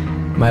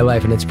my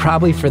life, and it's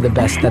probably for the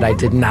best that I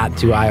did not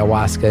do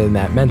ayahuasca in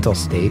that mental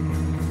state.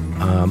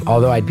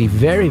 Although I'd be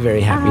very,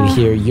 very happy to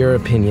hear your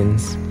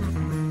opinions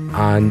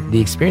on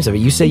the experience of it.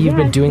 You say you've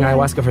been doing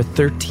ayahuasca for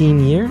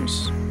 13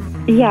 years?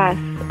 Yes,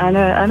 on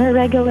a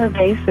regular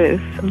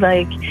basis,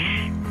 like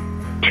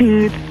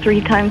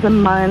 2-3 times a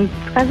month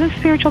as a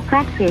spiritual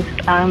practice.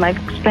 I've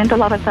spent a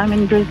lot of time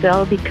in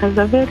Brazil because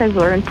of it. I've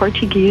learned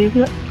Portuguese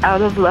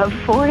out of love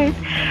for it.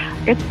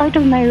 It's part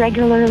of my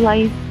regular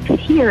life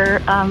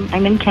here.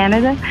 I'm in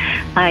Canada.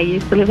 I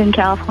used to live in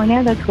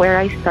California. That's where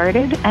I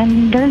started.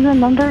 And there's a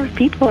number of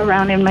people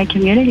around in my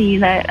community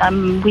that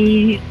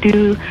we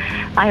do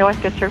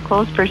ayahuasca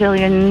circles,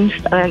 Brazilians,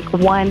 like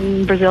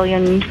one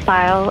Brazilian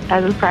style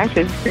as a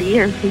practice for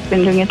years. We've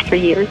been doing it for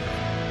years.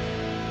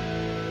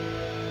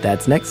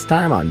 That's next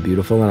time on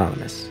Beautiful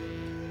Anonymous.